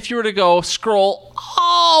 And if you were to go scroll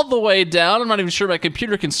all the way down, I'm not even sure my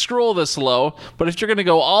computer can scroll this low, but if you're going to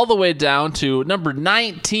go all the way down to number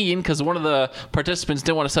 19, because one of the participants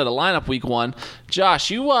didn't want to set a lineup week 1, Josh,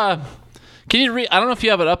 can you read? I don't know if you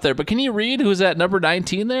have it up there, but can you read who's at number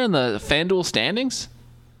 19 there in the FanDuel standings?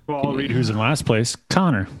 Well, I'll read who's in last place.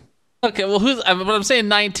 Connor. Okay, well, but I'm saying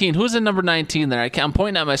 19. Who's in number 19 there? I'm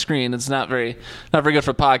pointing at my screen. It's not very good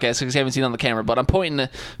for podcasts because you haven't seen it on the camera. But I'm pointing to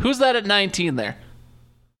who's that at 19 there?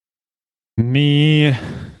 Me.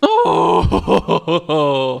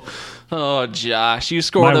 Oh, Josh, you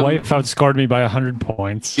scored. My wife outscored me by 100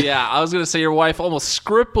 points. Yeah, I was gonna say your wife almost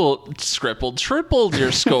tripled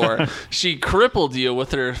your score. She crippled you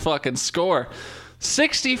with her fucking score.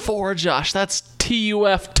 64, Josh. That's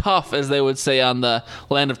TUF tough, as they would say on the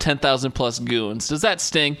land of 10,000 plus goons. Does that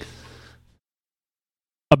sting?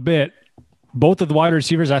 A bit. Both of the wide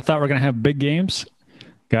receivers I thought were going to have big games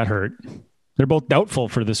got hurt. They're both doubtful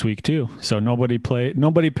for this week too. So nobody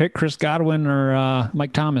picked Chris Godwin or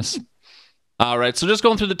Mike Thomas. All right, so just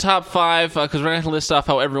going through the top five, because we're going to list off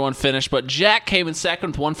how everyone finished, but Jack came in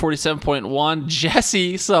second with 147.1.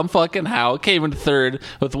 Jesse, some fucking how, came in third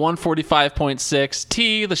with 145.6.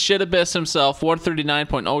 T, the shit abyss himself,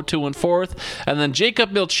 139.02 in fourth. And then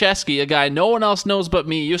Jacob Milcheski, a guy no one else knows but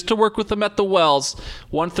me, used to work with him at the Wells,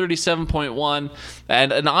 137.1.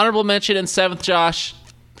 And an honorable mention in seventh, Josh,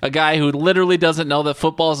 a guy who literally doesn't know that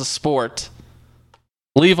football is a sport.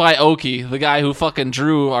 Levi Oki, the guy who fucking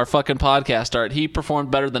drew our fucking podcast art, he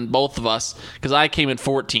performed better than both of us because I came in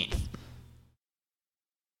 14th.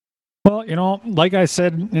 Well, like I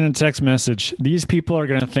said in a text message, these people are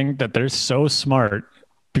going to think that they're so smart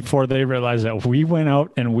before they realize that we went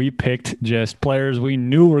out and we picked just players we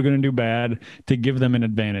knew were going to do bad to give them an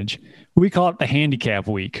advantage. We call it the handicap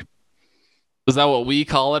week. Is that what we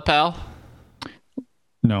call it, pal?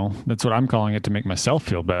 No, that's what I'm calling it to make myself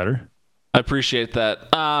feel better. I appreciate that.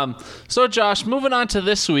 So, Josh, moving on to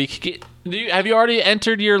this week, have you already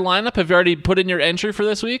entered your lineup? Have you already put in your entry for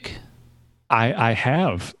this week? I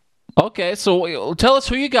have. Okay, so tell us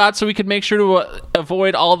who you got so we can make sure to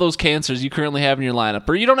avoid all those cancers you currently have in your lineup.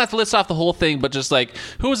 Or you don't have to list off the whole thing, but just like,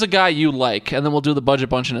 who is a guy you like? And then we'll do the budget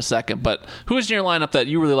bunch in a second. But who is in your lineup that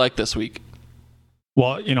you really like this week?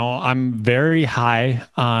 Well, I'm very high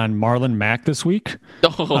on Marlon Mack this week.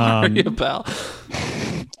 Oh, are you, pal?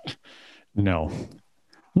 No.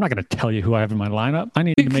 I'm not going to tell you who I have in my lineup. I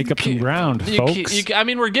need to make up some ground, folks.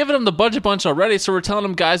 We're giving them the budget bunch already, so we're telling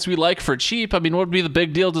them guys we like for cheap. I mean, what would be the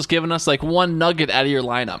big deal just giving us like one nugget out of your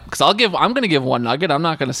lineup? Because I'm going to give one nugget. I'm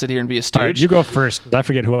not going to sit here and be a stooge. All right, you go first. I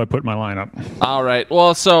forget who I put in my lineup. All right.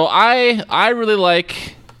 Well, so I really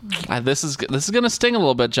like... This is going to sting a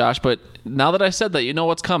little bit, Josh, but now that I said that, you know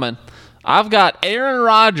what's coming. I've got Aaron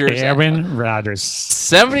Rodgers.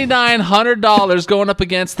 $7,900 going up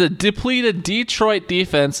against the depleted Detroit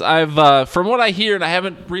defense. From what I hear, and I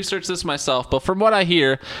haven't researched this myself, but from what I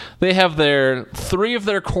hear, they have three of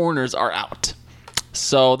their corners are out.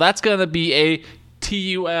 So that's going to be a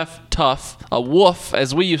TUF tough, a woof,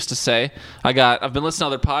 as we used to say. I've been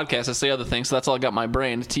listening to other podcasts. I say other things, so that's all I got in my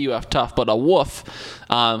brain. TUF tough, but a woof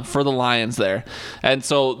for the Lions there. And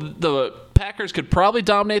so the Packers could probably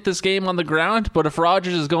dominate this game on the ground, but if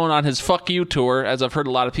Rodgers is going on his fuck you tour, as I've heard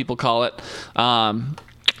a lot of people call it,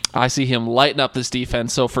 I see him lighting up this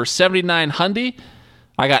defense. So for $7,900,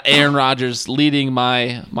 I got Aaron Rodgers leading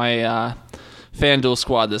my FanDuel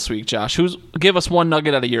squad this week. Josh, give us one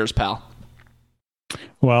nugget out of yours, pal.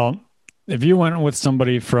 Well, if you went with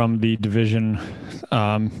somebody from the division,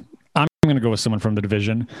 I'm going to go with someone from the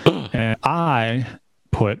division, and I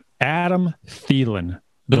put Adam Thielen,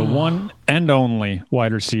 the one and only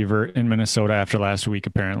wide receiver in Minnesota after last week,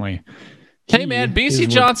 apparently. Hey, man, BC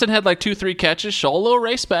Johnson had like 2-3 catches. Show a little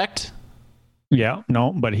respect. Yeah,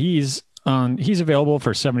 no, but he's available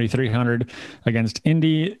for $7,300 against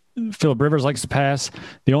Indy. Philip Rivers likes to pass.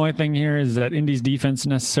 The only thing here is that Indy's defense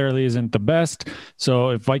necessarily isn't the best. So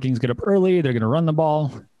if Vikings get up early, they're going to run the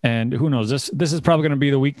ball. And who knows? This is probably going to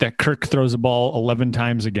be the week that Kirk throws the ball 11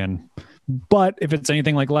 times again. But if it's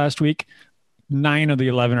anything like last week, 9 of the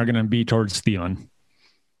 11 are going to be towards Thielen.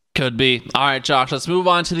 Could be. All right, Josh, let's move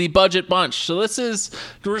on to the budget bunch. So we're just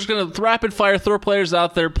going to rapid fire throw players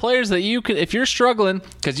out there. Players that you could, if you're struggling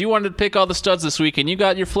because you wanted to pick all the studs this week and you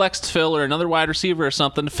got your flex to fill or another wide receiver or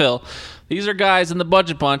something to fill, these are guys in the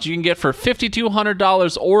budget bunch you can get for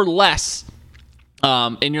 $5,200 or less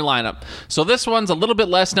in your lineup. So this one's a little bit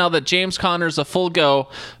less now that James Conner's a full go,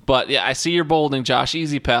 but yeah, I see your bolding, Josh.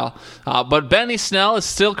 Easy, pal. But Benny Snell is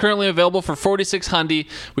still currently available for $4,600.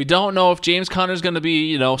 We don't know if James Conner's going to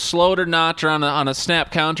be, slowed or not, or on a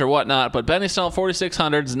snap count or whatnot. But Benny Snell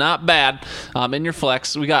 $4,600 is not bad in your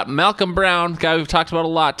flex. We got Malcolm Brown, guy we've talked about a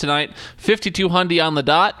lot tonight, $5,200 on the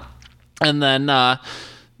dot, and then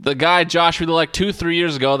the guy Josh really liked 2-3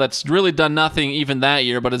 years ago that's really done nothing even that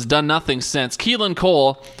year, but has done nothing since. Keelan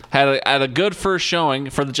Cole had a good first showing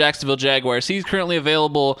for the Jacksonville Jaguars. He's currently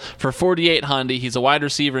available for $4,800. He's a wide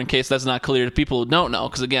receiver, in case that's not clear to people who don't know,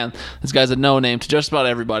 because again, this guy's a no-name to just about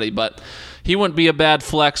everybody, but he wouldn't be a bad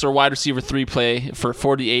flex or wide receiver 3 play for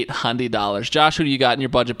 $4,800. Josh, who do you got in your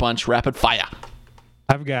budget bunch? Rapid fire.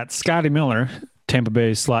 I've got Scotty Miller, Tampa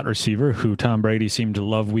Bay slot receiver, who Tom Brady seemed to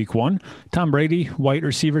love week 1. Tom Brady, white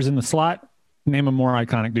receivers in the slot, name a more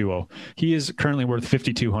iconic duo. He is currently worth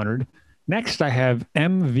 $5,200. Next, I have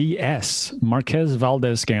MVS, Marquez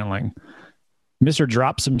Valdez-Scantling. Mr.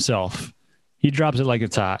 Drops himself. He drops it like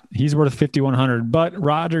it's hot. He's worth $5,100, but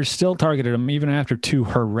Rodgers still targeted him even after 2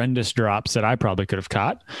 horrendous drops that I probably could have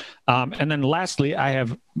caught. And then lastly, I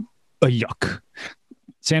have a yuck.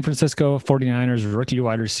 San Francisco 49ers rookie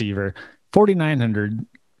wide receiver, $4,900.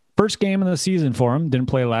 First game of the season for him. Didn't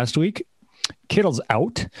play last week. Kittle's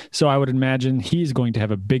out, so I would imagine he's going to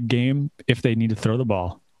have a big game if they need to throw the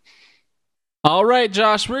ball. All right,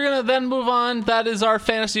 Josh, we're going to then move on. That is our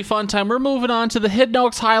fantasy fun time. We're moving on to the Hidden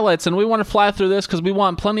Oaks highlights, and we want to fly through this because we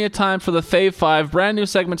want plenty of time for the Fave 5, brand new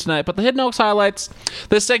segment tonight. But the Hidden Oaks highlights,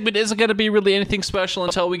 this segment isn't going to be really anything special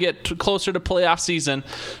until we get closer to playoff season.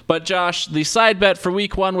 But Josh, the side bet for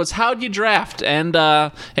week 1 was how'd you draft? And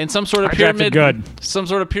in some sort of pyramid,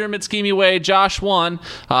 schemey way, Josh won.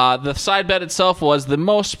 The side bet itself was the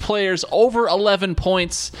most players over 11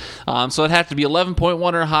 points, so it had to be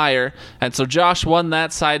 11.1 or higher, and so Josh won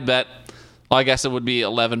that side bet. Well, I guess it would be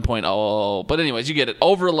 11.0. But anyways, you get it.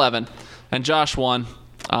 Over 11. And Josh won.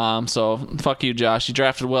 So fuck you, Josh. You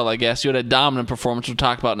drafted well, I guess. You had a dominant performance we'll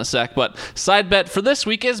talk about in a sec. But side bet for this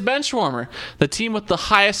week is Benchwarmer, the team with the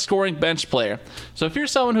highest scoring bench player. So if you're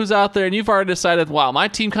someone who's out there and you've already decided, wow, my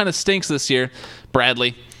team kind of stinks this year,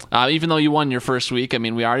 Bradley, even though you won your first week, I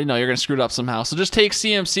mean, we already know you're going to screw it up somehow. So just take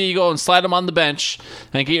CMC, go and slide him on the bench,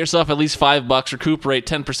 and get yourself at least $5, recuperate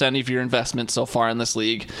 10% of your investment so far in this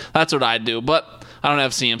league. That's what I'd do, but I don't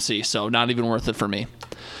have CMC, so not even worth it for me.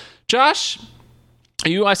 Josh,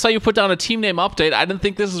 I saw you put down a team name update. I didn't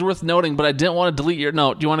think this was worth noting, but I didn't want to delete your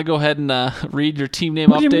note. Do you want to go ahead and read your team name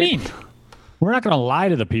update? What do you mean? We're not going to lie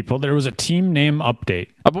to the people. There was a team name update.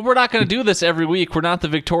 But we're not going to do this every week. We're not the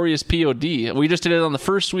victorious POD. We just did it on the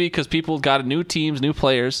first week because people got new teams, new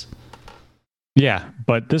players. Yeah,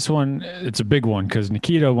 but this one, it's a big one because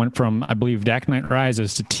Nikita went from, I believe, Dak Knight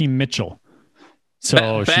Rises to Team Mitchell.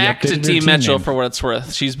 So back to Team Mitchell for what it's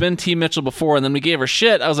worth. She's been Team Mitchell before, and then we gave her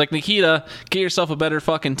shit. I was like, Nikita, get yourself a better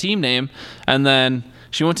fucking team name. And then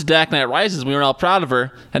she went to Dak Knight Rises. We were all proud of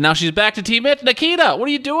her. And now she's back to Team Mitchell. Nikita, what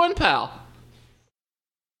are you doing, pal?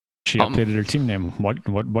 She updated her team name.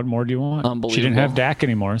 What more do you want? Unbelievable. She didn't have Dak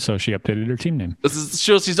anymore, so she updated her team name. This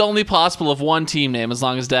shows she's only possible of one team name as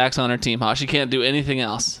long as Dak's on her team, huh? She can't do anything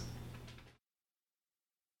else.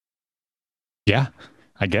 Yeah,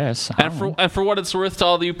 I guess. And for what it's worth to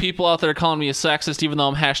all you people out there calling me a sexist, even though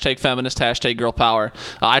I'm hashtag feminist, hashtag girl power,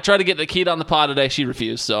 I tried to get Nikita on the pod today. She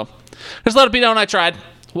refused, so just let it be known I tried.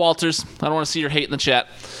 Walters, I don't want to see your hate in the chat.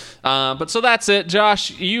 But so that's it.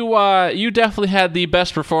 Josh, you definitely had the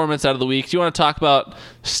best performance out of the week. Do you want to talk about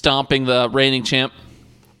stomping the reigning champ?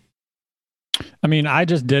 I mean, I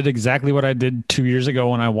just did exactly what I did 2 years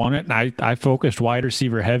ago when I won it. And I focused wide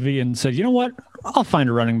receiver heavy and said, you know what? I'll find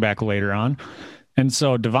a running back later on. And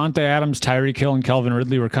so Devontae Adams, Tyreek Hill, and Calvin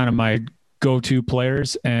Ridley were kind of my go-to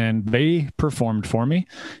players, and they performed for me.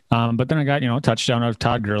 But then I got, a touchdown out of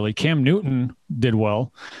Todd Gurley. Cam Newton did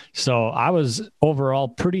well. So I was overall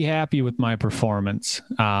pretty happy with my performance.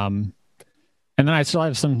 And then I still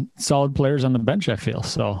have some solid players on the bench, I feel.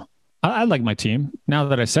 So I like my team. Now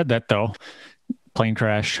that I said that, though, plane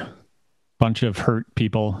crash, bunch of hurt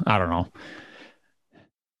people. I don't know.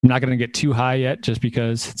 I'm not going to get too high yet just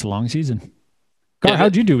because it's a long season. God,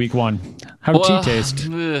 how'd you do week 1? How'd T taste?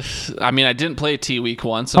 I mean, I didn't play T week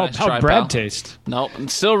 1. So how'd Brad taste? Nope,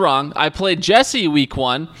 still wrong. I played Jesse week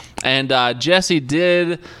 1, and Jesse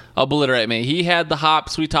did obliterate me. He had the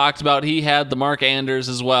hops we talked about. He had the Mark Anders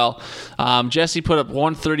as well. Jesse put up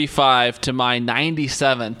 135 to my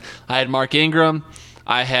 97. I had Mark Ingram.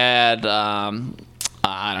 I had...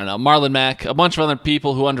 I don't know, Marlon Mack, a bunch of other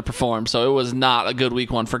people who underperformed, so it was not a good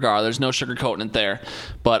week 1 for Gar. There's no sugarcoating it there,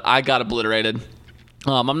 but I got obliterated.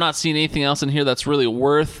 I'm not seeing anything else in here that's really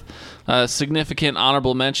worth a significant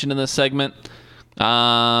honorable mention in this segment.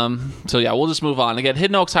 So yeah, we'll just move on. Again,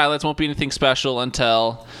 Hidden Oaks highlights won't be anything special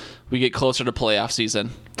until we get closer to playoff season.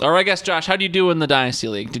 Or I guess, Josh, how do you do in the Dynasty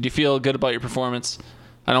League? Did you feel good about your performance?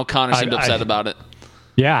 I know Connor seemed upset about it.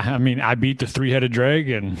 Yeah, I mean, I beat the three-headed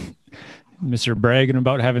dragon. Mr. bragging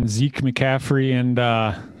about having Zeke, McCaffrey, and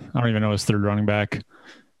I don't even know his third running back.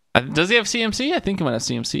 Does he have CMC? I think he might have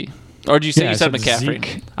CMC. Or did you say you said McCaffrey?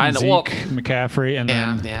 Zeke, I know. McCaffrey, and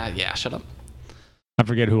then yeah. Shut up. I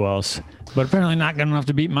forget who else, but apparently not good enough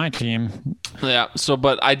to beat my team. Yeah. So,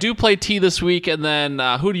 but I do play T this week, and then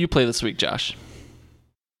who do you play this week, Josh?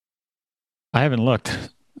 I haven't looked.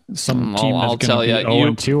 Some team I'll that's tell going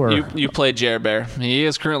to be 0-2 or you play Jer Bear. He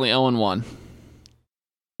is currently 0-1.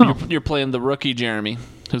 Oh. You're playing the rookie Jeremy,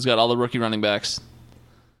 who's got all the rookie running backs.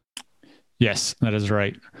 Yes, that is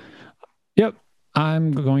right. Yep,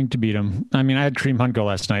 I'm going to beat him. I mean, I had Kareem Hunt go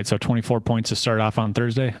last night, so 24 points to start off on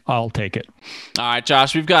Thursday. I'll take it. All right,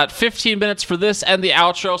 Josh, we've got 15 minutes for this and the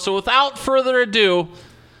outro. So without further ado,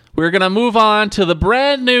 we're going to move on to the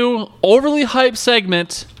brand new, overly hyped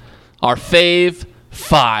segment, our Fave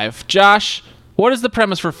 5. Josh, what is the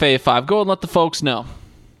premise for Fave 5? Go and let the folks know.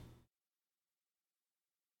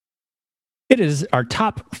 It is our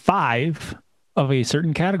top 5 of a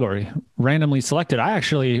certain category, randomly selected. I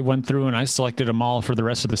actually went through and I selected them all for the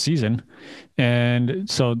rest of the season. And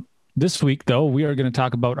so this week, though, we are going to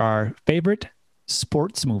talk about our favorite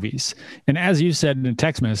sports movies. And as you said in a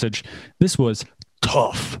text message, this was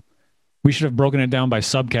tough. We should have broken it down by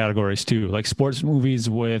subcategories too, like sports movies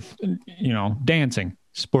with, dancing,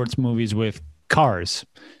 sports movies with cars,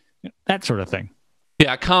 that sort of thing.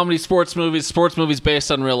 Yeah, comedy, sports movies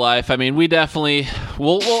based on real life. I mean, we definitely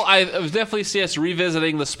I definitely see us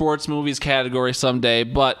revisiting the sports movies category someday,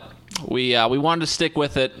 but we wanted to stick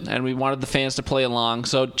with it, and we wanted the fans to play along.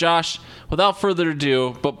 So, Josh, without further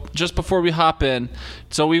ado, but just before we hop in,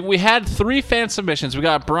 so we had 3 fan submissions. We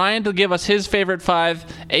got Brian to give us his favorite 5,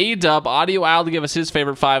 A-Dub, Audio Al to give us his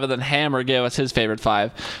favorite 5, and then Hammer gave us his favorite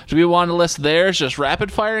 5. Do we want to list theirs just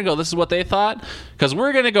rapid fire and go, this is what they thought? Because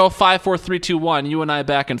we're going to go 5, 4, 3, 2, 1, you and I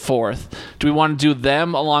back and forth. Do we want to do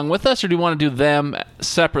them along with us, or do we want to do them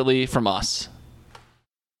separately from us?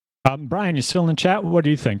 Brian, you're still in the chat. What do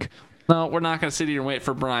you think? No, we're not going to sit here and wait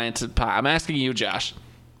for Brian to pie. I'm asking you, Josh.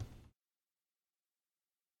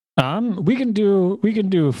 We can do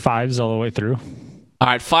 5s all the way through. All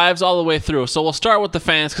right, 5s all the way through. So we'll start with the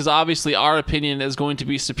fans because obviously our opinion is going to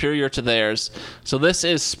be superior to theirs. So this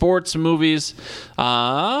is sports movies.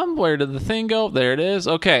 Where did the thing go? There it is.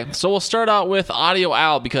 Okay, so we'll start out with Audio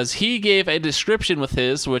Al because he gave a description with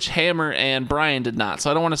his, which Hammer and Brian did not. So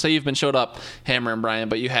I don't want to say you've been showed up, Hammer and Brian,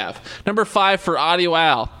 but you have. Number 5 for Audio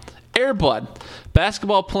Al, Air Bud,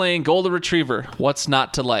 basketball playing golden retriever. What's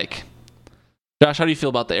not to like? Josh, how do you feel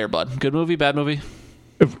about the Air Bud? Good movie, bad movie?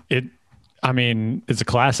 It's a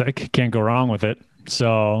classic. Can't go wrong with it.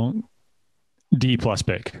 So D+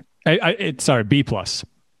 pick. B+.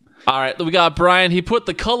 All right, we got Brian. He put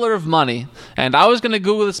The Color of Money. And I was going to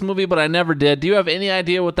Google this movie, but I never did. Do you have any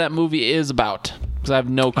idea what that movie is about? Because I have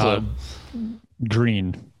no clue.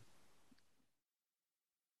 Green.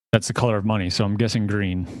 That's The Color of Money, so I'm guessing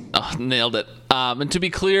green. Oh, nailed it. And to be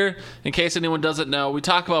clear, in case anyone doesn't know, we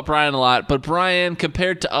talk about Brian a lot, but Brian,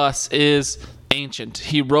 compared to us, is ancient.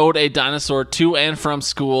 He rode a dinosaur to and from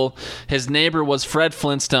school. His neighbor was Fred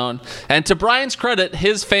Flintstone. And to Brian's credit,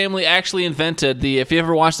 his family actually invented if you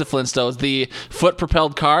ever watched the Flintstones, the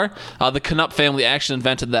foot-propelled car, the Knupp family actually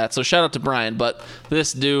invented that. So shout out to Brian, but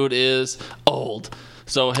this dude is old.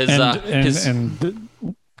 So go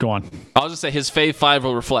on. I'll just say his Fave 5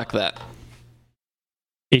 will reflect that.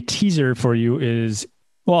 A teaser for you is,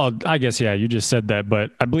 well, I guess, yeah, you just said that, but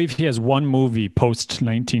I believe he has one movie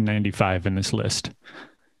post-1995 in this list.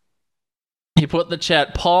 He put in the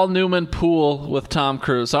chat, Paul Newman pool with Tom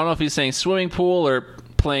Cruise. I don't know if he's saying swimming pool or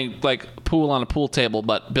playing like pool on a pool table,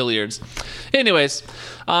 but billiards. Anyways,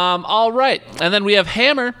 all right. And then we have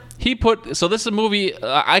Hammer. So this is a movie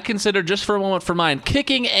I consider, just for a moment for mine,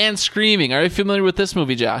 Kicking and Screaming. Are you familiar with this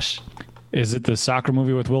movie, Josh? Is it the soccer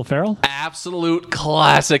movie with Will Ferrell? Absolute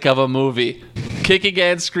classic of a movie. Kicking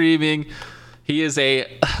and Screaming. He is I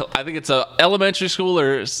think it's a elementary school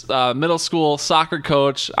or middle school soccer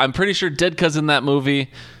coach. I'm pretty sure Didka's in that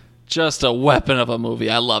movie. Just a weapon of a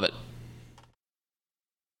movie. I love it.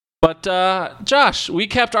 But, Josh, we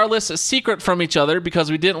kept our list a secret from each other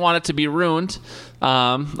because we didn't want it to be ruined. So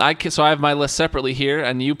I have my list separately here,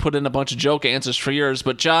 and you put in a bunch of joke answers for yours.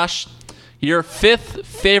 But, Josh, your 5th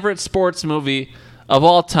favorite sports movie of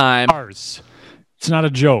all time. Ours. It's not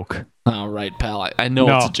a joke. All right, pal. I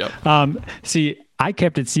know it's a joke. See, I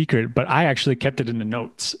kept it secret, but I actually kept it in the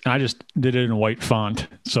notes. I just did it in white font.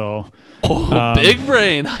 So, big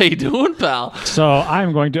brain. How you doing, pal? So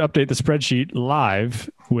I'm going to update the spreadsheet live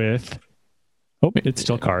with. Oh, it's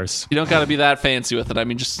still Cars. You don't got to be that fancy with it. I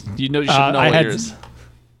mean, you should know what yours.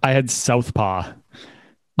 I had Southpaw,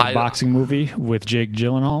 the boxing movie with Jake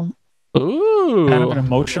Gyllenhaal. Ooh, kind of an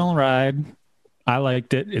emotional ride. I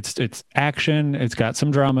liked it. It's action. It's got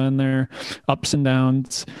some drama in there, ups and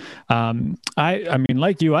downs. I mean,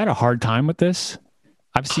 like you, I had a hard time with this.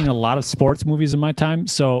 I've seen a lot of sports movies in my time,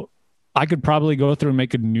 so I could probably go through and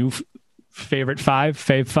make a new favorite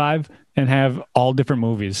fave five, and have all different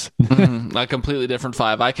movies. A completely different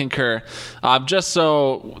five. I concur. Just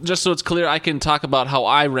so it's clear, I can talk about how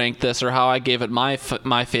I ranked this or how I gave it my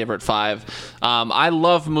favorite five. I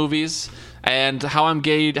love movies. And how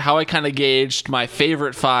I kind of gauged my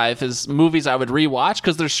favorite five is movies I would rewatch,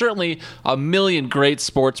 because there's certainly a million great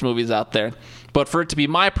sports movies out there. But for it to be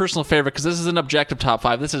my personal favorite, because this is an objective top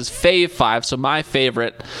five, this is fave five, so my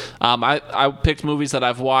favorite. I picked movies that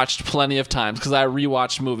I've watched plenty of times, because I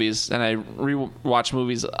rewatch movies, and I rewatch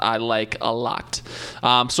movies I like a lot.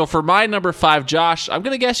 So for my number five, Josh, I'm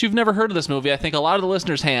going to guess you've never heard of this movie. I think a lot of the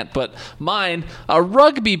listeners haven't, but mine, a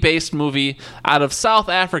rugby-based movie out of South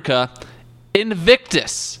Africa,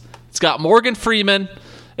 Invictus. It's got Morgan Freeman.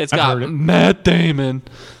 It's got Matt Damon.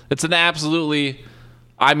 It's an absolutely...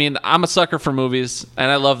 I mean, I'm a sucker for movies,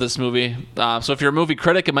 and I love this movie. So if you're a movie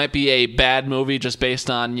critic, it might be a bad movie just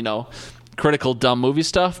based on, critical dumb movie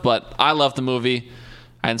stuff, but I love the movie,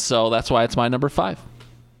 and so that's why it's my number five.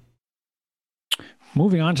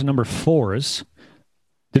 Moving on to number fours.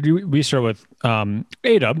 We start with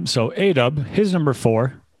A-Dub. So A-Dub, his number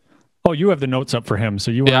four. Oh, you have the notes up for him,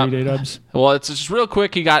 so you want to read A-Dub's? Well, it's just real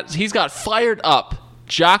quick. He's got Fired Up.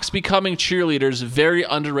 Jocks Becoming Cheerleaders, very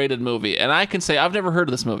underrated movie. And I can say I've never heard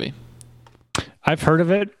of this movie. I've heard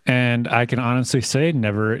of it, and I can honestly say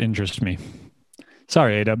never interested me.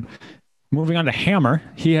 Sorry, A-Dub. Moving on to Hammer,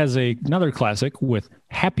 he has another classic with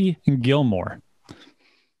Happy Gilmore.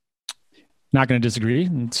 Not going to disagree.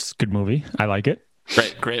 It's a good movie. I like it.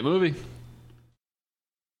 Great movie.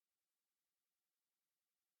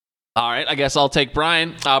 All right, I guess I'll take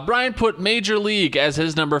Brian. Brian put Major League as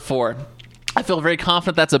his number four. I feel very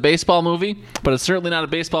confident that's a baseball movie, but it's certainly not a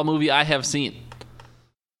baseball movie I have seen.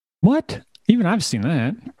 What? Even I've seen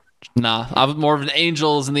that. Nah, I'm more of an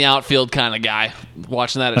Angels in the outfield kind of guy.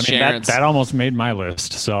 Watching that at Sharon's. That almost made my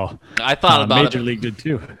list. So I thought about Major League did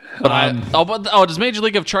too. But does Major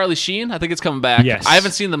League have Charlie Sheen? I think it's coming back. Yes. I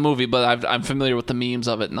haven't seen the movie, but I'm familiar with the memes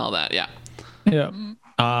of it and all that. Yeah. Yeah.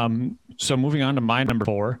 So moving on to my number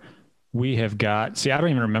four, we have got. See, I don't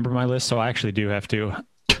even remember my list, so I actually do have to.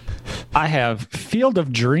 I have Field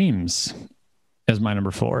of Dreams as my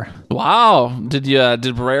number four. Wow. Did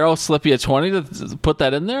Barrero slip you a 20 to put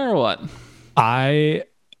that in there or what? I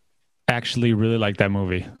actually really like that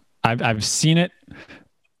movie. I've seen it.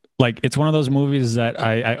 Like, it's one of those movies that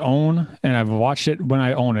I own, and I've watched it when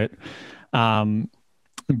I own it.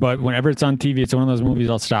 But whenever it's on TV, it's one of those movies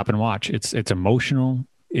I'll stop and watch. It's emotional.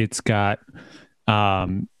 It's got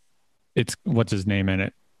it's what's his name in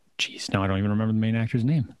it? Jeez, now I don't even remember the main actor's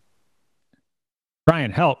name.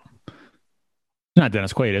 Brian, help. Not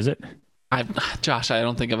Dennis Quaid, is it? Josh, I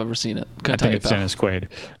don't think I've ever seen it. I think it's Dennis Quaid.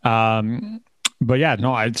 But yeah,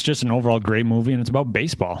 no, it's just an overall great movie, and it's about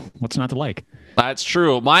baseball. What's not to like? That's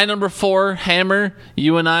true. My number four, Hammer,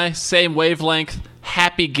 you and I, same wavelength,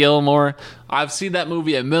 Happy Gilmore. I've seen that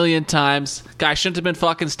movie a million times. Guy shouldn't have been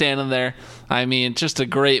fucking standing there. I mean, just a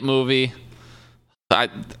great movie.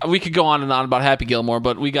 We could go on and on about Happy Gilmore,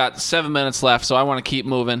 but we got 7 minutes left, so I want to keep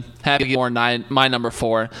moving. Happy Gilmore, my number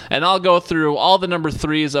four. And I'll go through all the number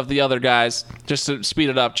threes of the other guys, just to speed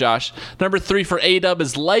it up, Josh. Number three for A-Dub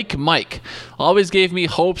is Like Mike. Always gave me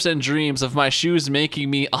hopes and dreams of my shoes making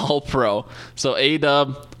me all-pro. So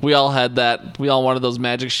A-Dub, we all had that. We all wanted those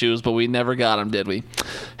magic shoes, but we never got them, did we?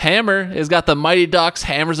 Hammer has got the Mighty Ducks.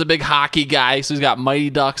 Hammer's a big hockey guy, so he's got Mighty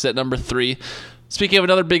Ducks at number three. Speaking of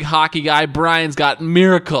another big hockey guy, Brian's got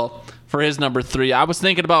Miracle for his number three. I was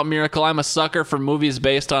thinking about Miracle. I'm a sucker for movies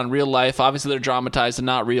based on real life. Obviously, they're dramatized and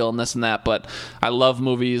not real and this and that, but I love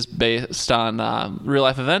movies based on real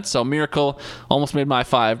life events. So Miracle almost made my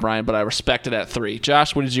five, Brian, but I respect it at three.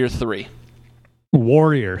 Josh, what is your three?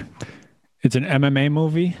 Warrior. It's an MMA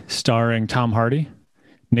movie starring Tom Hardy,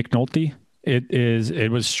 Nick Nolte.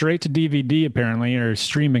 It was straight to DVD apparently, or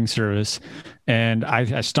streaming service, and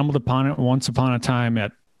I stumbled upon it once upon a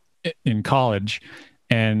time in college,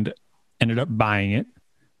 and ended up buying it.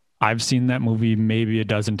 I've seen that movie maybe a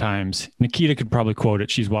dozen times. Nikita could probably quote it.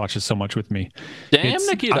 She's watched it so much with me. Damn,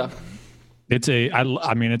 Nikita. It's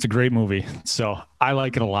a great movie, so I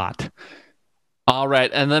like it a lot. All right,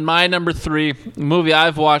 and then my number three movie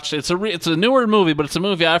I've watched. It's a newer movie, but it's a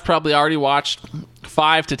movie I've probably already watched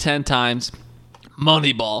 5 to 10 times.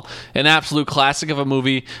 Moneyball, an absolute classic of a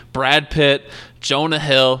movie. Brad Pitt, Jonah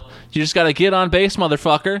Hill. You just got to get on base,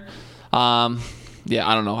 motherfucker. Yeah,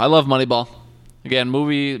 I don't know. I love Moneyball. Again,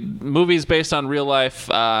 movies based on real life,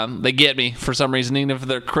 they get me for some reason, even if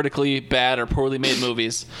they're critically bad or poorly made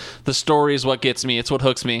movies. The story is what gets me. It's what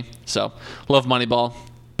hooks me. So, love Moneyball.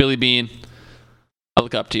 Billy Bean, I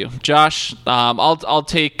look up to you. Josh, I'll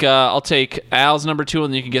take Al's number 2,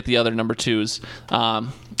 and then you can get the other number 2s.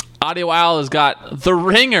 Audio Al has got The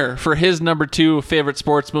Ringer for his number 2 favorite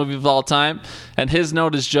sports movie of all time, and his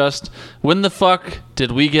note is just, when the fuck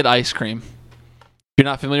did we get ice cream? If you're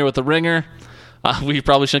not familiar with The Ringer, we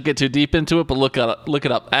probably shouldn't get too deep into it, but look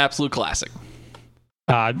it up. Absolute classic.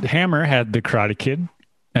 Hammer had The Karate Kid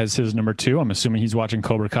as his number 2. I'm assuming he's watching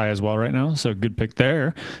Cobra Kai as well right now, so good pick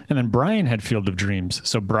there. And then Brian had Field of Dreams,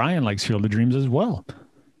 so Brian likes Field of Dreams as well.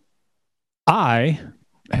 I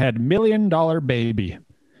had $1 Million Baby.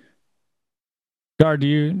 Gar,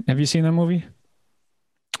 have you seen that movie?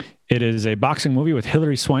 It is a boxing movie with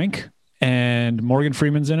Hilary Swank and Morgan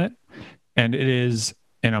Freeman's in it, and it is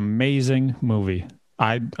an amazing movie.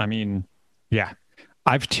 I mean, yeah,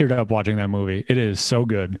 I've teared up watching that movie. It is so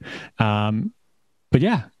good. But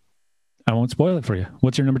yeah, I won't spoil it for you.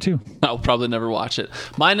 What's your number 2? I'll probably never watch it.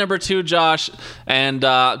 My number 2, Josh, and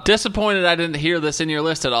disappointed I didn't hear this in your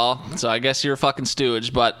list at all, so I guess you're a fucking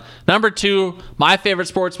stooge. But number 2, my favorite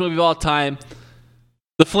sports movie of all time,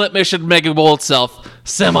 the Flint, Michigan Mega Bowl itself,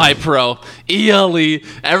 Semi-Pro, ELE,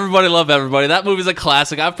 Everybody Love Everybody. That movie's a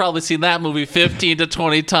classic. I've probably seen that movie 15 to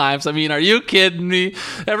 20 times. I mean, are you kidding me?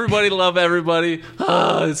 Everybody Love Everybody.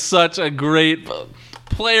 Oh, it's such a great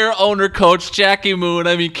player, owner, coach, Jackie Moon.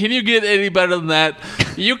 I mean, can you get any better than that?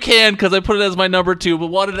 You can, because I put it as my number 2, but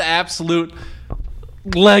what an absolute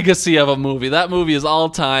legacy of a movie. That movie is all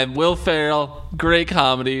time. Will Ferrell, great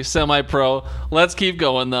comedy, Semi-Pro. Let's keep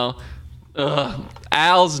going, though.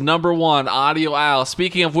 Al's number 1, Audio Al.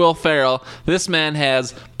 Speaking of Will Ferrell, this man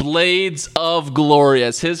has Blades of Glory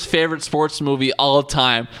as his favorite sports movie all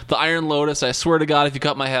time. The Iron Lotus, I swear to God, if you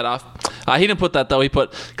cut my head off. He didn't put that, though. He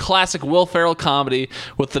put classic Will Ferrell comedy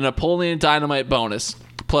with the Napoleon Dynamite bonus.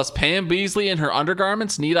 Plus Pam Beesly in her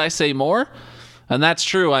undergarments, need I say more? And that's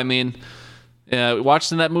true. I mean,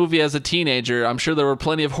 watching that movie as a teenager, I'm sure there were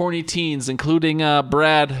plenty of horny teens, including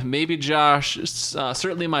Brad, maybe Josh,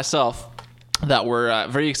 certainly myself, that were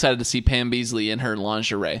very excited to see Pam Beesly in her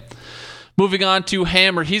lingerie. Moving on to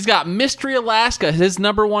Hammer. He's got Mystery Alaska, his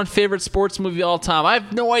number 1 favorite sports movie of all time. I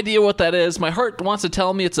have no idea what that is. My heart wants to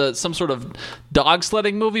tell me it's some sort of dog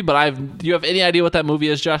sledding movie, but do you have any idea what that movie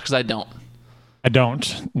is, Josh? Because I don't. I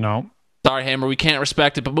don't. No. Sorry, Hammer, we can't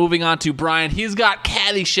respect it. But moving on to Brian, he's got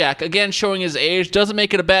Caddyshack. Again, showing his age. Doesn't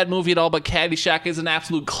make it a bad movie at all, but Caddyshack is an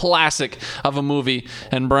absolute classic of a movie.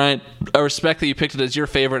 And Brian, I respect that you picked it as your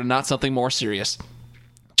favorite and not something more serious.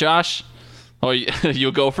 Josh, you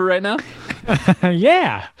a gopher right now?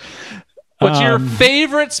 Yeah. What's your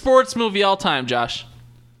favorite sports movie all time, Josh?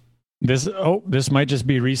 This might just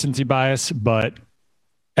be recency bias, but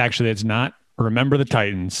actually it's not. Remember the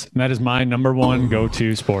Titans. And that is my number 1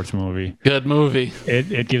 go-to sports movie. Good movie.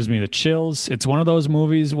 It gives me the chills. It's one of those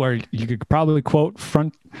movies where you could probably quote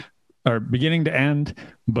front or beginning to end,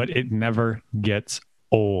 but it never gets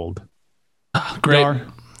old. Great. Dar,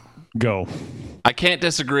 go. I can't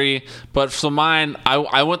disagree, but for mine,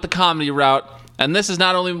 I went the comedy route, and this is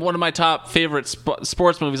not only one of my top favorite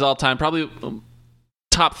sports movies all time, probably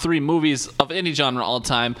top 3 movies of any genre all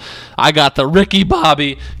time. I got the Ricky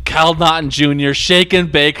Bobby, Cal Naughton Jr., Shake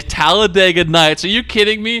and Bake, Talladega Nights. Are you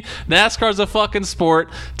kidding me? NASCAR's a fucking sport.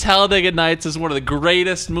 Talladega Nights is one of the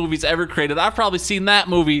greatest movies ever created. I've probably seen that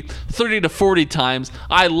movie 30 to 40 times.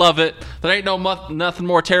 I love it. There ain't nothing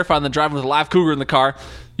more terrifying than driving with a live cougar in the car.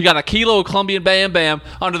 You got a kilo of Colombian Bam Bam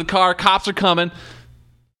under the car. Cops are coming.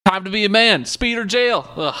 Time to be a man. Speed or jail.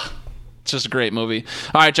 Ugh. It's just a great movie.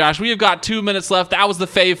 All right, Josh, we have got 2 minutes left. That was the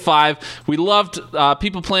Fave 5. We loved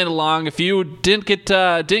people playing along. If you didn't get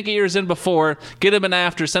yours in before, get them in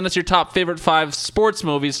after. Send us your top favorite 5 sports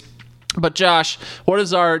movies. But Josh, what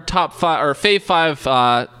is our top 5 or Fave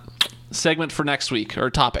 5 segment for next week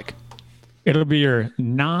or topic? It'll be your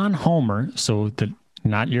non-homer, so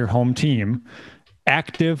not your home team,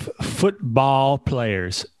 active football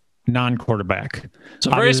players. Non-quarterback.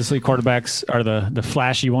 So obviously quarterbacks are the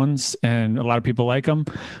flashy ones and a lot of people like them,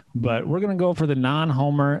 but we're going to go for the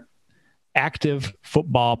non-homer active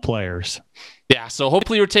football players. Yeah, so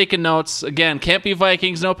hopefully you're taking notes. Again, can't be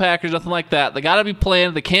Vikings, no Packers, nothing like that. They got to be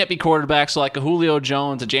playing. They can't be quarterbacks, so like a Julio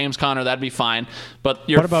Jones, a James Conner, that'd be fine. But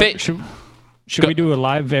your what about should we do a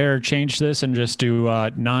live air, change this and just do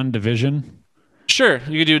non-division? Sure,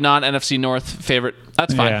 you could do non-NFC North favorite.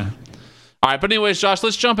 That's fine. Yeah. All right, but anyways, Josh,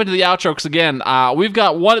 let's jump into the outro because, again, we've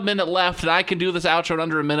got 1 minute left, and I can do this outro in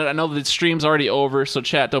under a minute. I know that the stream's already over, so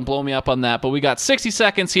chat, don't blow me up on that, but we got 60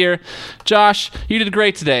 seconds here. Josh, you did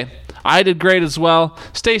great today. I did great as well.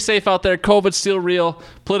 Stay safe out there. COVID's still real.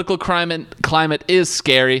 Political climate is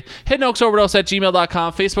scary.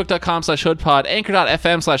 HiddenOaksOverdose@gmail.com, Facebook.com/HoodPod,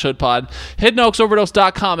 Anchor.fm/HoodPod.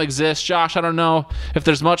 HiddenOaksOverdose.com exists. Josh, I don't know if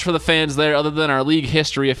there's much for the fans there other than our league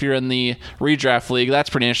history if you're in the redraft league. That's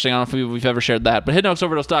pretty interesting. I don't know if we've ever shared that. But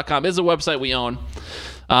HiddenOaksOverdose.com is a website we own.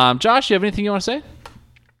 Josh, you have anything you want to say?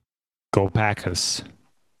 Go Packers.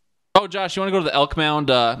 Oh, Josh, you want to go to the Elk Mound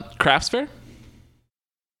Crafts Fair?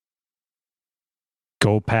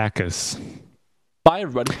 Go Packers. Bye,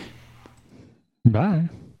 everybody. Bye.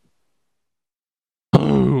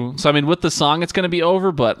 So, I mean, with the song, it's going to be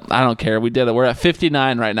over, but I don't care. We did it. We're at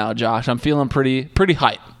 59 right now, Josh. I'm feeling pretty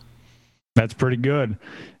hype. That's pretty good.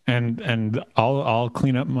 And I'll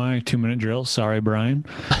clean up my 2-minute drill. Sorry, Brian.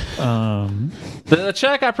 The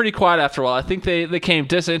chat got pretty quiet after a while. I think they became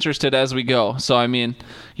disinterested as we go. So, I mean,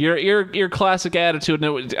 your classic attitude,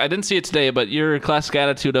 and I didn't see it today, but your classic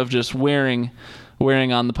attitude of just wearing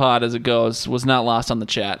on the pod as it goes was not lost on the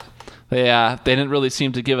chat. They didn't really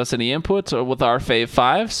seem to give us any input with our fave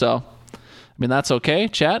 5, so I mean that's okay,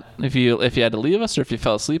 chat. If you had to leave us or if you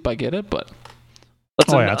fell asleep, I get it, but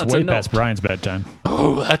it's way past Brian's bedtime.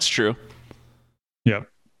 Oh, that's true. Yep.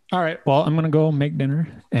 All right. Well, I'm gonna go make dinner,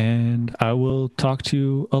 and I will talk to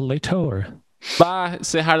you later. Bye.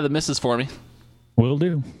 Say hi to the missus for me. Will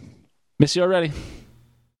do. Miss you already.